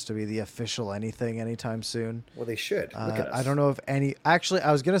sponsoring us to be the official anything anytime soon. Well, they should. Look at us. I don't know if any. Actually,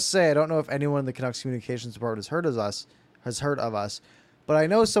 I was gonna say I don't know if anyone in the Canucks communications department has heard of us, but I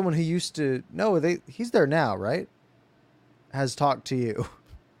know someone who used to. No, he's there now, right? Has talked to you.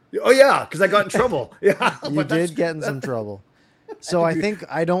 Oh yeah, because I got in trouble. Yeah, You did get in some trouble. So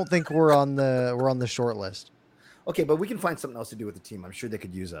I don't think we're on the short list. Okay, but we can find something else to do with the team. I'm sure they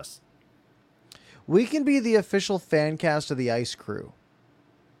could use us. We can be the official fan cast of the Ice Crew.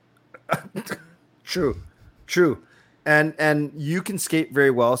 True. And you can skate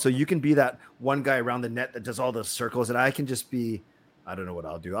very well, so you can be that one guy around the net that does all the circles, and I can just be. I don't know what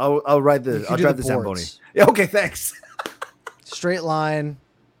I'll do. I'll drive the Zamboni. boards. Yeah. Okay. Thanks. Straight line,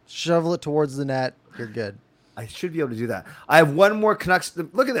 shovel it towards the net. You're good. I should be able to do that. I have one more Canucks.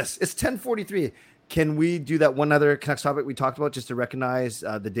 Look at this. It's 10:43. Can we do that one other Canucks topic we talked about just to recognize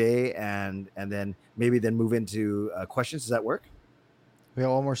the day and then maybe move into questions? Does that work? We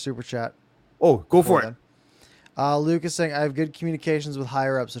got one more super chat. Oh, go for it. Lucas saying, I have good communications with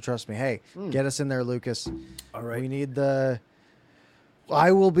higher ups, so trust me. Hey, get us in there, Lucas. All right. We need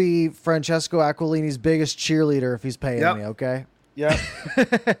I will be Francesco Aquilini's biggest cheerleader if he's paying me, okay? Yeah.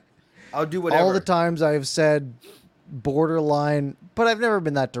 I'll do whatever. All the times I've said borderline, but I've never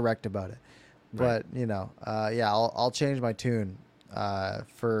been that direct about it. Right. But, I'll change my tune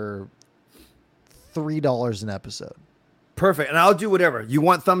for $3 an episode. Perfect. And I'll do whatever. You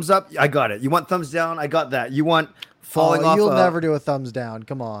want thumbs up? I got it. You want thumbs down? I got that. You want falling off? You'll never do a thumbs down.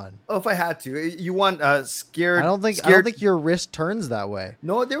 Come on. Oh, if I had to. You want scared? I don't think your wrist turns that way.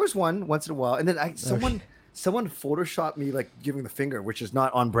 No, there was one once in a while. And then someone photoshopped me like giving the finger, which is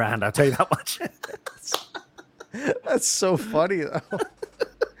not on brand. I'll tell you that much. That's so funny though.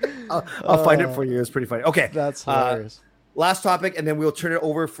 I'll find it for you. It's pretty funny. Okay. That's hilarious. Last topic, and then we'll turn it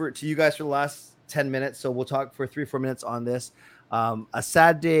over to you guys for the last 10 minutes. So we'll talk for 3 or 4 minutes on this. A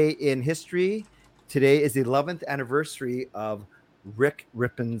sad day in history. Today is the 11th anniversary of Rick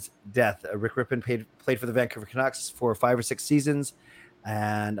Rippon's death. Rick Rippon played for the Vancouver Canucks for 5 or 6 seasons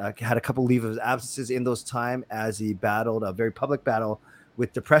and had a couple leave of absences in those time as he battled a very public battle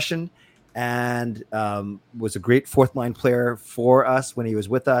with depression and was a great fourth line player for us when he was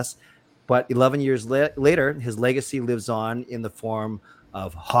with us. But 11 years later, his legacy lives on in the form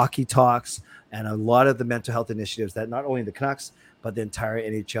of hockey talks and a lot of the mental health initiatives that not only the Canucks, but the entire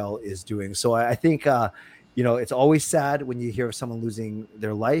NHL is doing. So I think, it's always sad when you hear of someone losing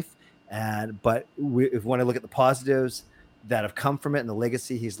their life. But if we want to look at the positives that have come from it and the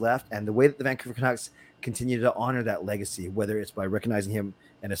legacy he's left and the way that the Vancouver Canucks continue to honor that legacy, whether it's by recognizing him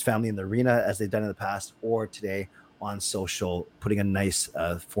and his family in the arena as they've done in the past, or today on social, putting a nice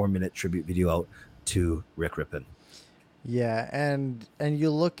 4-minute tribute video out to Rick Rippon. Yeah, and you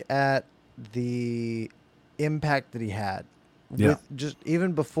look at the impact that he had. With just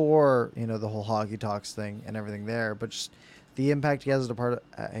even before, the whole hockey talks thing and everything there, but just the impact he had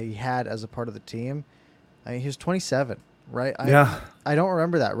as a part of the team. I mean, he was 27, right? I don't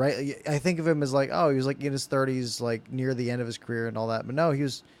remember that, right? I think of him as like, he was like in his 30s, like near the end of his career and all that. But no,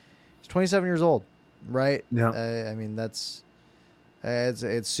 he's 27 years old, right? Yeah. I mean, that's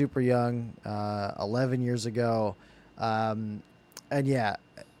it's super young, 11 years ago. And yeah,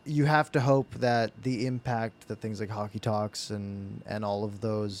 you have to hope that the impact that things like Hockey Talks and all of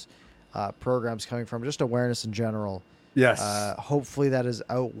those programs coming from just awareness in general. Yes. Hopefully that is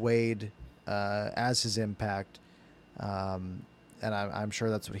outweighed as his impact. And I'm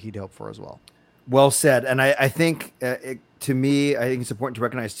sure that's what he'd hope for as well. Well said. And I think to me, I think it's important to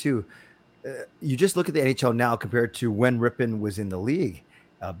recognize too, You just look at the NHL now compared to when Ripon was in the league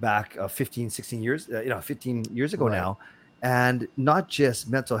back 15, 16 years, 15 years ago Right. now. And not just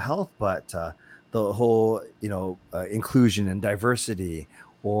mental health, but the whole, inclusion and diversity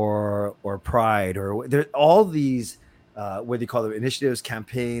or pride or there all these what do you call them, initiatives,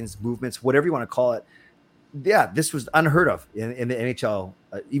 campaigns, movements, whatever you want to call it. Yeah, this was unheard of in the NHL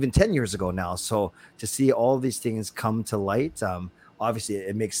even 10 years ago now. So to see all these things come to light, obviously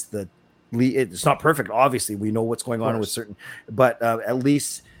it makes the league, it's not perfect. Obviously, we know what's going on with certain, but at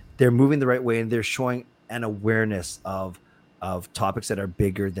least they're moving the right way and they're showing an awareness of topics that are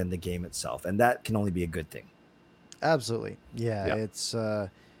bigger than the game itself, and that can only be a good thing. Absolutely, yeah. It's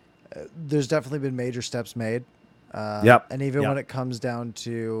there's definitely been major steps made. And even when it comes down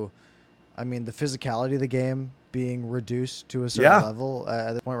to, I mean, the physicality of the game being reduced to a certain level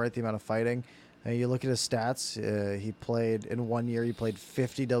at this point, right? The amount of fighting. You look at his stats. He played in 1 year. He played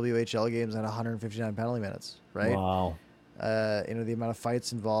 50 WHL games and 159 penalty minutes. Right. Wow. The amount of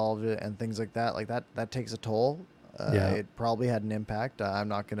fights involved and things like that. Like that takes a toll. It probably had an impact. I'm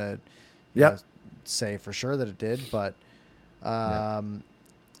not gonna say for sure that it did, but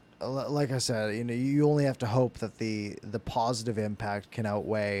like I said, you only have to hope that the positive impact can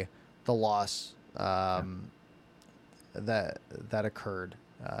outweigh the loss that occurred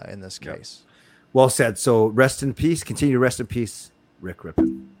in this case. Well said. So rest in peace. Continue to rest in peace, Rick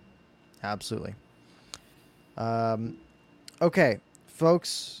Ripon. Absolutely. Okay,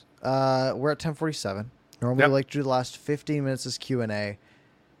 folks, we're at 10:47. Normally we like to do the last 15 minutes as Q&A.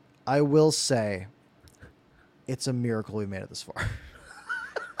 I will say it's a miracle we made it this far.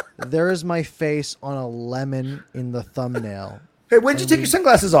 There is my face on a lemon in the thumbnail. Hey, when did you take your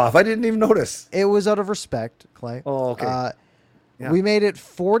sunglasses off? I didn't even notice. It was out of respect, Clay. Oh, okay. We made it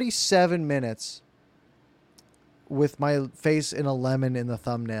 47 minutes with my face in a lemon in the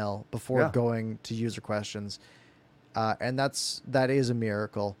thumbnail before going to user questions. And that is a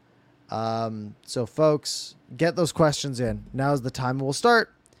miracle. So folks, get those questions in. Now's the time. We'll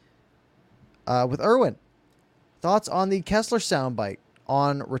start with Erwin. Thoughts on the Kessler soundbite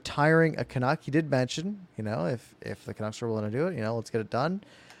on retiring a Canuck? He did mention, if the Canucks are willing to do it, let's get it done.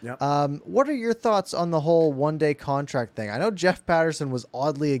 Yep. What are your thoughts on the whole one-day contract thing? I know Jeff Patterson was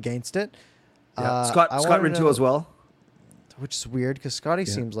oddly against it. Scott Rintoul as well. Which is weird because Scotty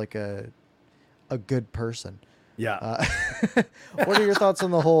seems like a good person. Yeah. What are your thoughts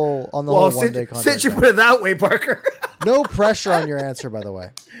on the whole one-day contract? Since you put it that way, Parker. No pressure on your answer, by the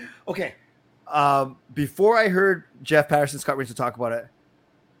way. Okay. Before I heard Jeff Patterson, Scott Rintoul talk about it,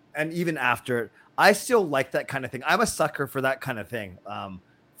 and even after it, I still like that kind of thing. I'm a sucker for that kind of thing.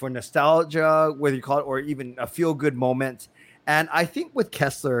 For nostalgia, whether you call it, or even a feel-good moment. And I think with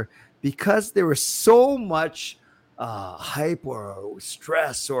Kessler, because there was so much hype or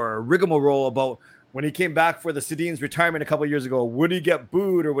stress or rigmarole about when he came back for the Sedin's retirement a couple of years ago, would he get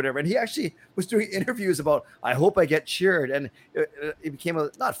booed or whatever? And he actually was doing interviews about, I hope I get cheered. And it became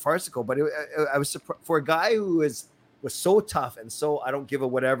not farcical, but I was surprised for a guy who was so tough and so I don't give a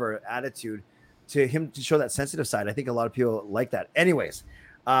whatever attitude, to him to show that sensitive side. I think a lot of people like that. Anyways,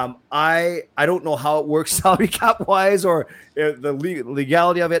 I don't know how it works salary cap wise or the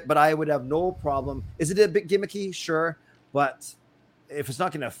legality of it, but I would have no problem. Is it a bit gimmicky? Sure. But if it's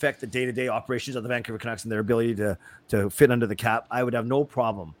not going to affect the day-to-day operations of the Vancouver Canucks and their ability to fit under the cap, I would have no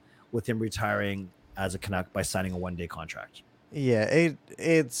problem with him retiring as a Canuck by signing a one-day contract. Yeah,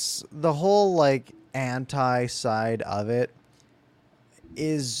 it's the whole anti side of it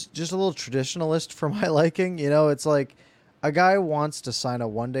is just a little traditionalist for my liking. It's like a guy wants to sign a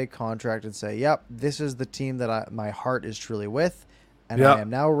one-day contract and say, yep, this is the team that my heart is truly with, and I am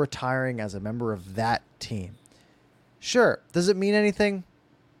now retiring as a member of that team. Sure. Does it mean anything?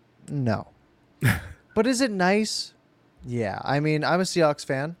 No. But is it nice? Yeah. I mean, I'm a Seahawks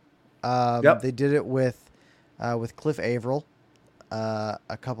fan. They did it with Cliff Averill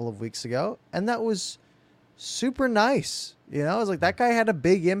a couple of weeks ago, and that was super nice. It was like that guy had a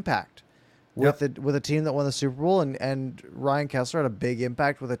big impact with a team that won the Super Bowl, and Ryan Kessler had a big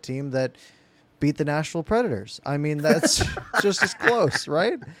impact with a team that beat the Nashville Predators. I mean, that's just as close,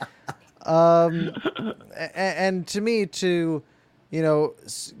 right? And to me, to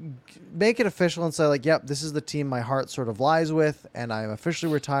make it official and say yep, this is the team my heart sort of lies with, and I'm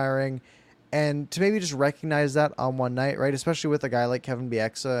officially retiring, and to maybe just recognize that on one night, right? Especially with a guy like Kevin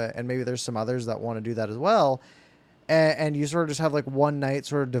Bieksa, and maybe there's some others that want to do that as well, and you sort of just have one night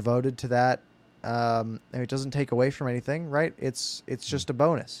sort of devoted to that. And it doesn't take away from anything, right? It's just a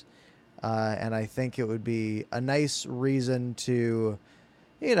bonus, and I think it would be a nice reason to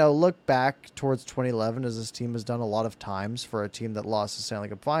look back towards 2011, as this team has done a lot of times for a team that lost the Stanley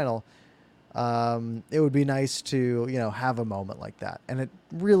Cup final. it would be nice to, have a moment like that. And it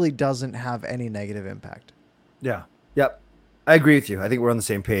really doesn't have any negative impact. Yeah. Yep. I agree with you. I think we're on the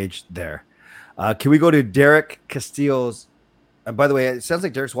same page there. Can we go to Derek Castillo's? And by the way, it sounds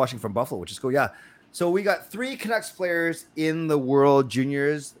like Derek's watching from Buffalo, which is cool. Yeah. So we got 3 Canucks players in the World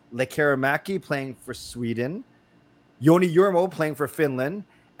Juniors. Lekaramäki playing for Sweden, Joni Jurmo playing for Finland,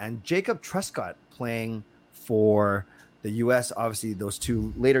 and Jacob Truscott playing for the U.S. Obviously, those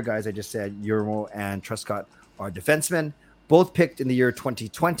 2 later guys I just said, Jurmo and Truscott, are defensemen, both picked in the year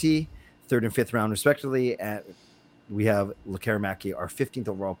 2020, 3rd and 5th round respectively. And we have Lekaramäki, our 15th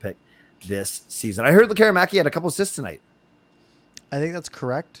overall pick this season. I heard Lekaramäki had a couple assists tonight. I think that's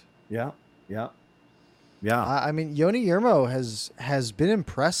correct. Yeah. I mean, Joni Jurmo has been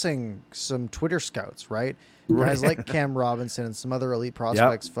impressing some Twitter scouts, right? Guys like Cam Robinson and some other elite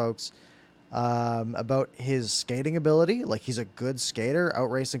prospects, folks, about his skating ability. Like, he's a good skater,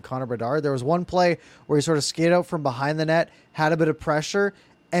 outracing Connor Bedard. There was one play where he sort of skated out from behind the net, had a bit of pressure,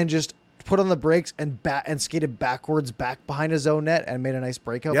 and just put on the brakes and skated backwards back behind his own net and made a nice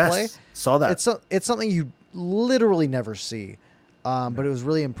breakout play. Saw that. It's something you literally never see, but it was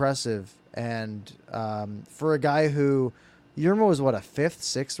really impressive. And for a guy who, Jurmo was what, a 5th,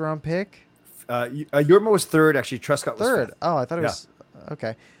 6th round pick? Jurmo was 3rd, actually. Truscott was 3rd. 5th. Oh, I thought it was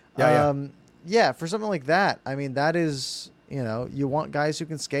okay. Yeah, for something like that, I mean, that is, you want guys who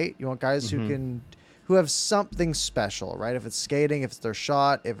can skate. You want guys who have something special, right? If it's skating, if it's their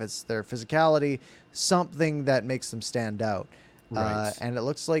shot, if it's their physicality, something that makes them stand out. Right. And it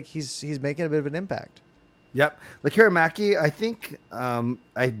looks like he's making a bit of an impact. Yep. Lekaramäki, I think,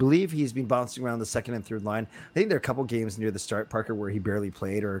 I believe he's been bouncing around the 2nd and 3rd line. I think there are a couple games near the start, Parker, where he barely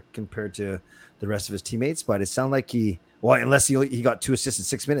played or compared to the rest of his teammates, but it sounded like unless he got 2 assists in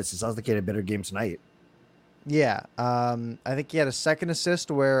 6 minutes, it sounds like he had a better game tonight. Yeah. I think he had a 2nd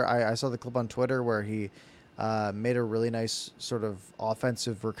assist where I saw the clip on Twitter where he made a really nice sort of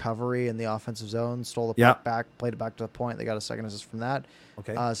offensive recovery in the offensive zone, stole the puck back, played it back to the point. They got a 2nd assist from that.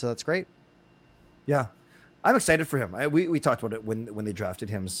 Okay. So that's great. Yeah. I'm excited for him. We talked about it when they drafted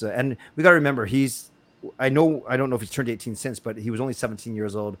him. So, and we got to remember, I don't know if he's turned 18 since, but he was only 17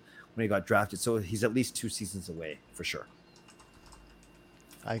 years old when he got drafted. So he's at least 2 seasons away for sure.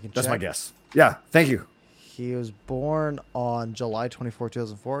 That's my guess. Yeah. Thank you. He was born on July 24,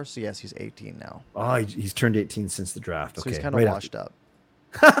 2004. So yes, he's 18 now. Oh, he's turned 18 since the draft. Okay. So he's kind of washed up.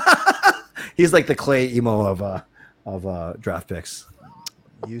 He's like the Clay emo of draft picks.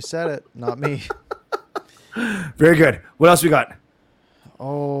 You said it, not me. Very good. What else we got?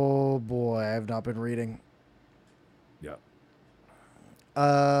 Oh boy, I have not been reading. Yeah.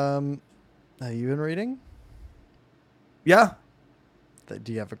 Have you been reading? Yeah.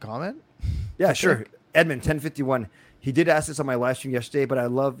 Do you have a comment? Yeah, sure. Edmund 1051. He did ask this on my live stream yesterday, but I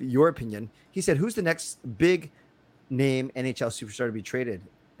love your opinion. He said, "Who's the next big name NHL superstar to be traded?"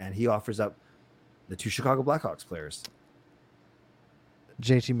 And he offers up the 2 Chicago Blackhawks players.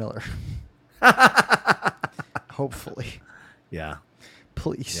 JT Miller. Hopefully. Yeah.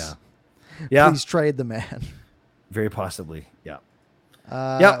 Please. Yeah. Please trade the man. Very possibly. Yeah.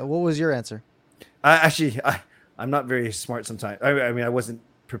 What was your answer? I'm not very smart sometimes. I mean, I wasn't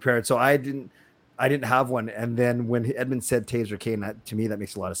prepared, so I didn't have one. And then when Edmund said Taves or Kane, to me that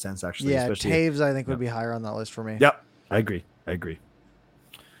makes a lot of sense. Actually, yeah, Taves I think would be higher on that list for me. Yep, I agree.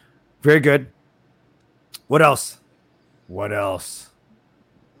 Very good. What else?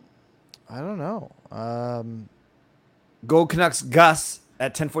 I don't know. Go Canucks. Gus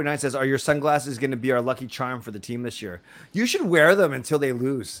at 1049 says, "Are your sunglasses going to be our lucky charm for the team this year? You should wear them until they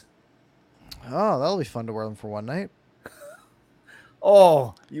lose." Oh, that'll be fun to wear them for one night.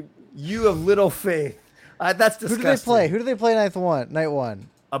 Oh, you have little faith. That's disgusting. Who do they play night one?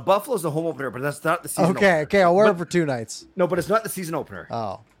 Buffalo's the home opener, but that's not the season opener. Okay, I'll wear them for 2 nights. No, but it's not the season opener.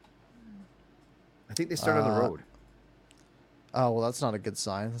 Oh. I think they start on the road. Oh, well, that's not a good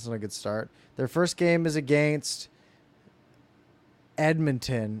sign. That's not a good start. Their first game is against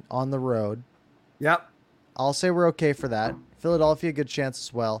Edmonton on the road. Yep. I'll say we're okay for that. Philadelphia, good chance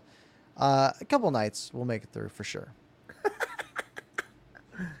as well. A couple nights, we'll make it through for sure.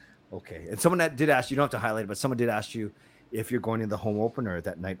 Okay. And someone that did ask you, don't have to highlight it, but someone did ask you if you're going to the home opener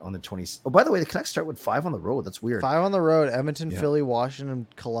that night on the 20th. Oh, by the way, the Canucks start with 5 on the road. That's weird. 5 on the road: Edmonton, Philly, Washington,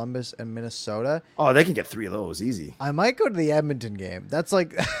 Columbus, and Minnesota. Oh, they can get 3 of those easy. I might go to the Edmonton game. That's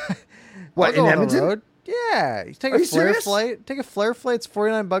like what, in Edmonton? Yeah, you take a flare flight. Take a flare flight. It's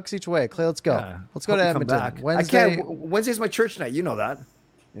 $49 each way. Clay, let's go. Yeah. Let's go to Edmonton. Wednesday. I can't. Wednesday's my church night. You know that.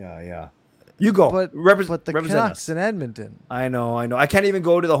 Yeah. You go. But the Canucks in Edmonton. I know. I can't even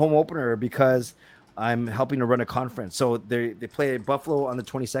go to the home opener because I'm helping to run a conference. So they play Buffalo on the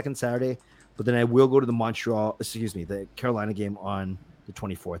 22nd Saturday, but then I will go to the Carolina game on the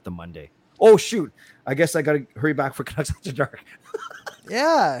 24th, the Monday. Oh shoot! I guess I got to hurry back for Canucks After Dark.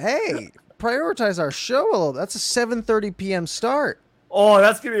 Yeah. Hey, prioritize our show a little. That's a 7:30 p.m. start. Oh,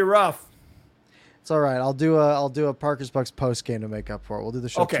 that's gonna be rough. It's all right. I'll do a Parker's Bucks post game to make up for it. We'll do the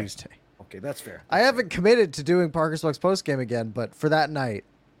show Tuesday. Okay, that's fair. I haven't committed to doing Parker's Bucks post game again, but for that night.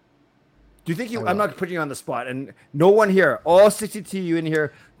 Do you think I'm not putting you on the spot, and no one here, all 62 you in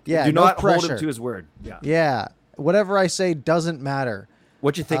here, do not hold him to his word. Yeah. Yeah. Whatever I say doesn't matter.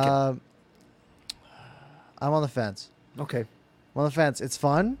 What you thinking? I'm on the fence. Okay. I'm on the fence. It's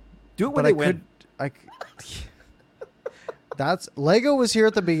fun. Do it when they win. That's Lego was here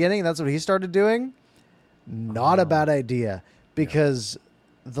at the beginning. That's what he started doing. Not a bad idea because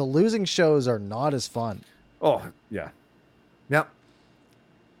the losing shows are not as fun. Oh, yeah. Yep.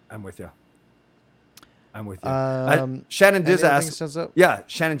 I'm with you. Shannon does ask. Yeah,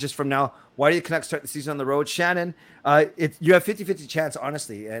 Shannon, just from now, why do the Canucks start the season on the road? Shannon, you have 50-50 chance,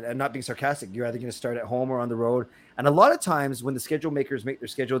 honestly, and not being sarcastic. You're either going to start at home or on the road. And a lot of times when the schedule makers make their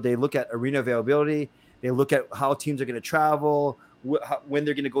schedule, they look at arena availability. They look at how teams are going to travel, when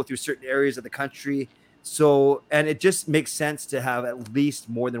they're going to go through certain areas of the country. So, and it just makes sense to have at least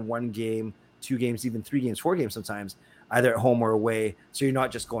more than one game, 2 games, even 3 games, 4 games sometimes, either at home or away. So you're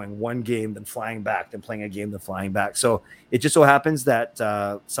not just going one game, then flying back, then playing a game, then flying back. So it just so happens that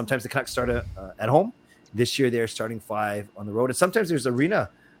sometimes the Canucks start at home. This year they're starting 5 on the road. And sometimes there's arena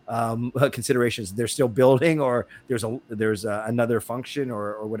considerations. They're still building, or there's another function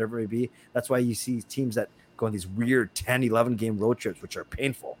or whatever it may be. That's why you see teams that go on these weird 10, 11 game road trips, which are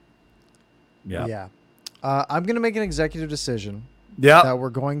painful. Yeah. I'm going to make an executive decision that we're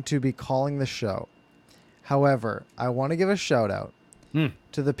going to be calling the show. However, I want to give a shout out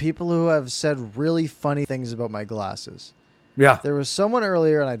to the people who have said really funny things about my glasses. Yeah. There was someone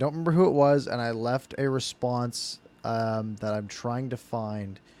earlier, and I don't remember who it was, and I left a response that I'm trying to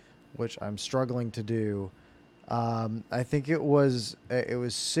find, which I'm struggling to do. I think it was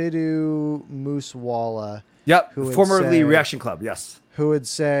Sidhu Moosewala. Yep, formerly Reaction Club, yes. Who had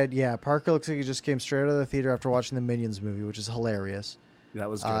said, yeah, Parker looks like he just came straight out of the theater after watching the Minions movie, which is hilarious. That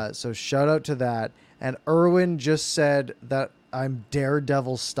was good. So shout out to that. And Erwin just said that I'm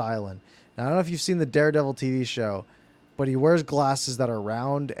Daredevil styling. Now, I don't know if you've seen the Daredevil TV show, but he wears glasses that are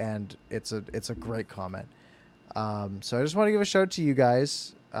round, and it's a great comment. So I just want to give a shout out to you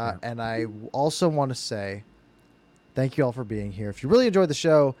guys. And I also want to say thank you all for being here. If you really enjoyed the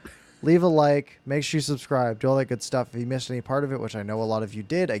show, leave a like, make sure you subscribe, do all that good stuff. If you missed any part of it, which I know a lot of you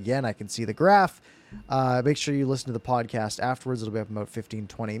did, again, I can see the graph. Make sure you listen to the podcast afterwards. It'll be up in about 15,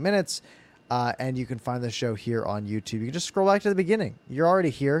 20 minutes. And you can find the show here on YouTube. You can just scroll back to the beginning. You're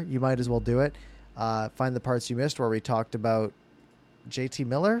already here. You might as well do it. Find the parts you missed where we talked about JT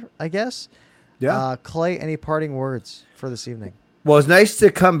Miller, I guess. Yeah. Clay, any parting words for this evening? Well, it's nice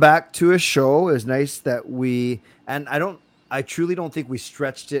to come back to a show. It's nice that I truly don't think we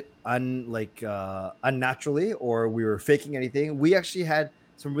stretched it unnaturally or we were faking anything. We actually had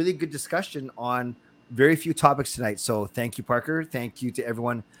some really good discussion on very few topics tonight. So thank you, Parker. Thank you to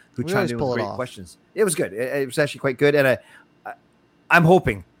everyone who chimed in with great questions. It was good. It was actually quite good. And I'm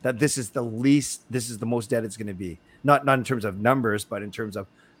hoping that this is the most dead it's going to be. Not in terms of numbers, but in terms of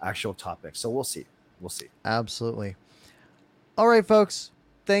actual topics. So we'll see. Absolutely. All right, folks.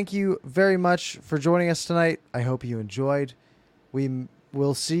 Thank you very much for joining us tonight. I hope you enjoyed. We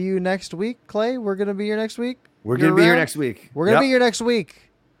will see you next week. Clay, we're going to be here next week. We're going to be here next week. We're going to be here next week.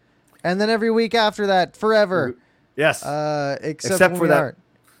 And then every week after that, forever. Yes. Except for that. Aren't.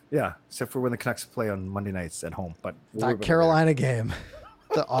 Yeah. Except for when the Canucks play on Monday nights at home. But that Carolina game,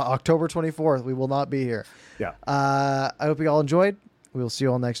 the October 24th, we will not be here. Yeah. I hope you all enjoyed. We will see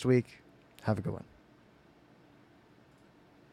you all next week. Have a good one.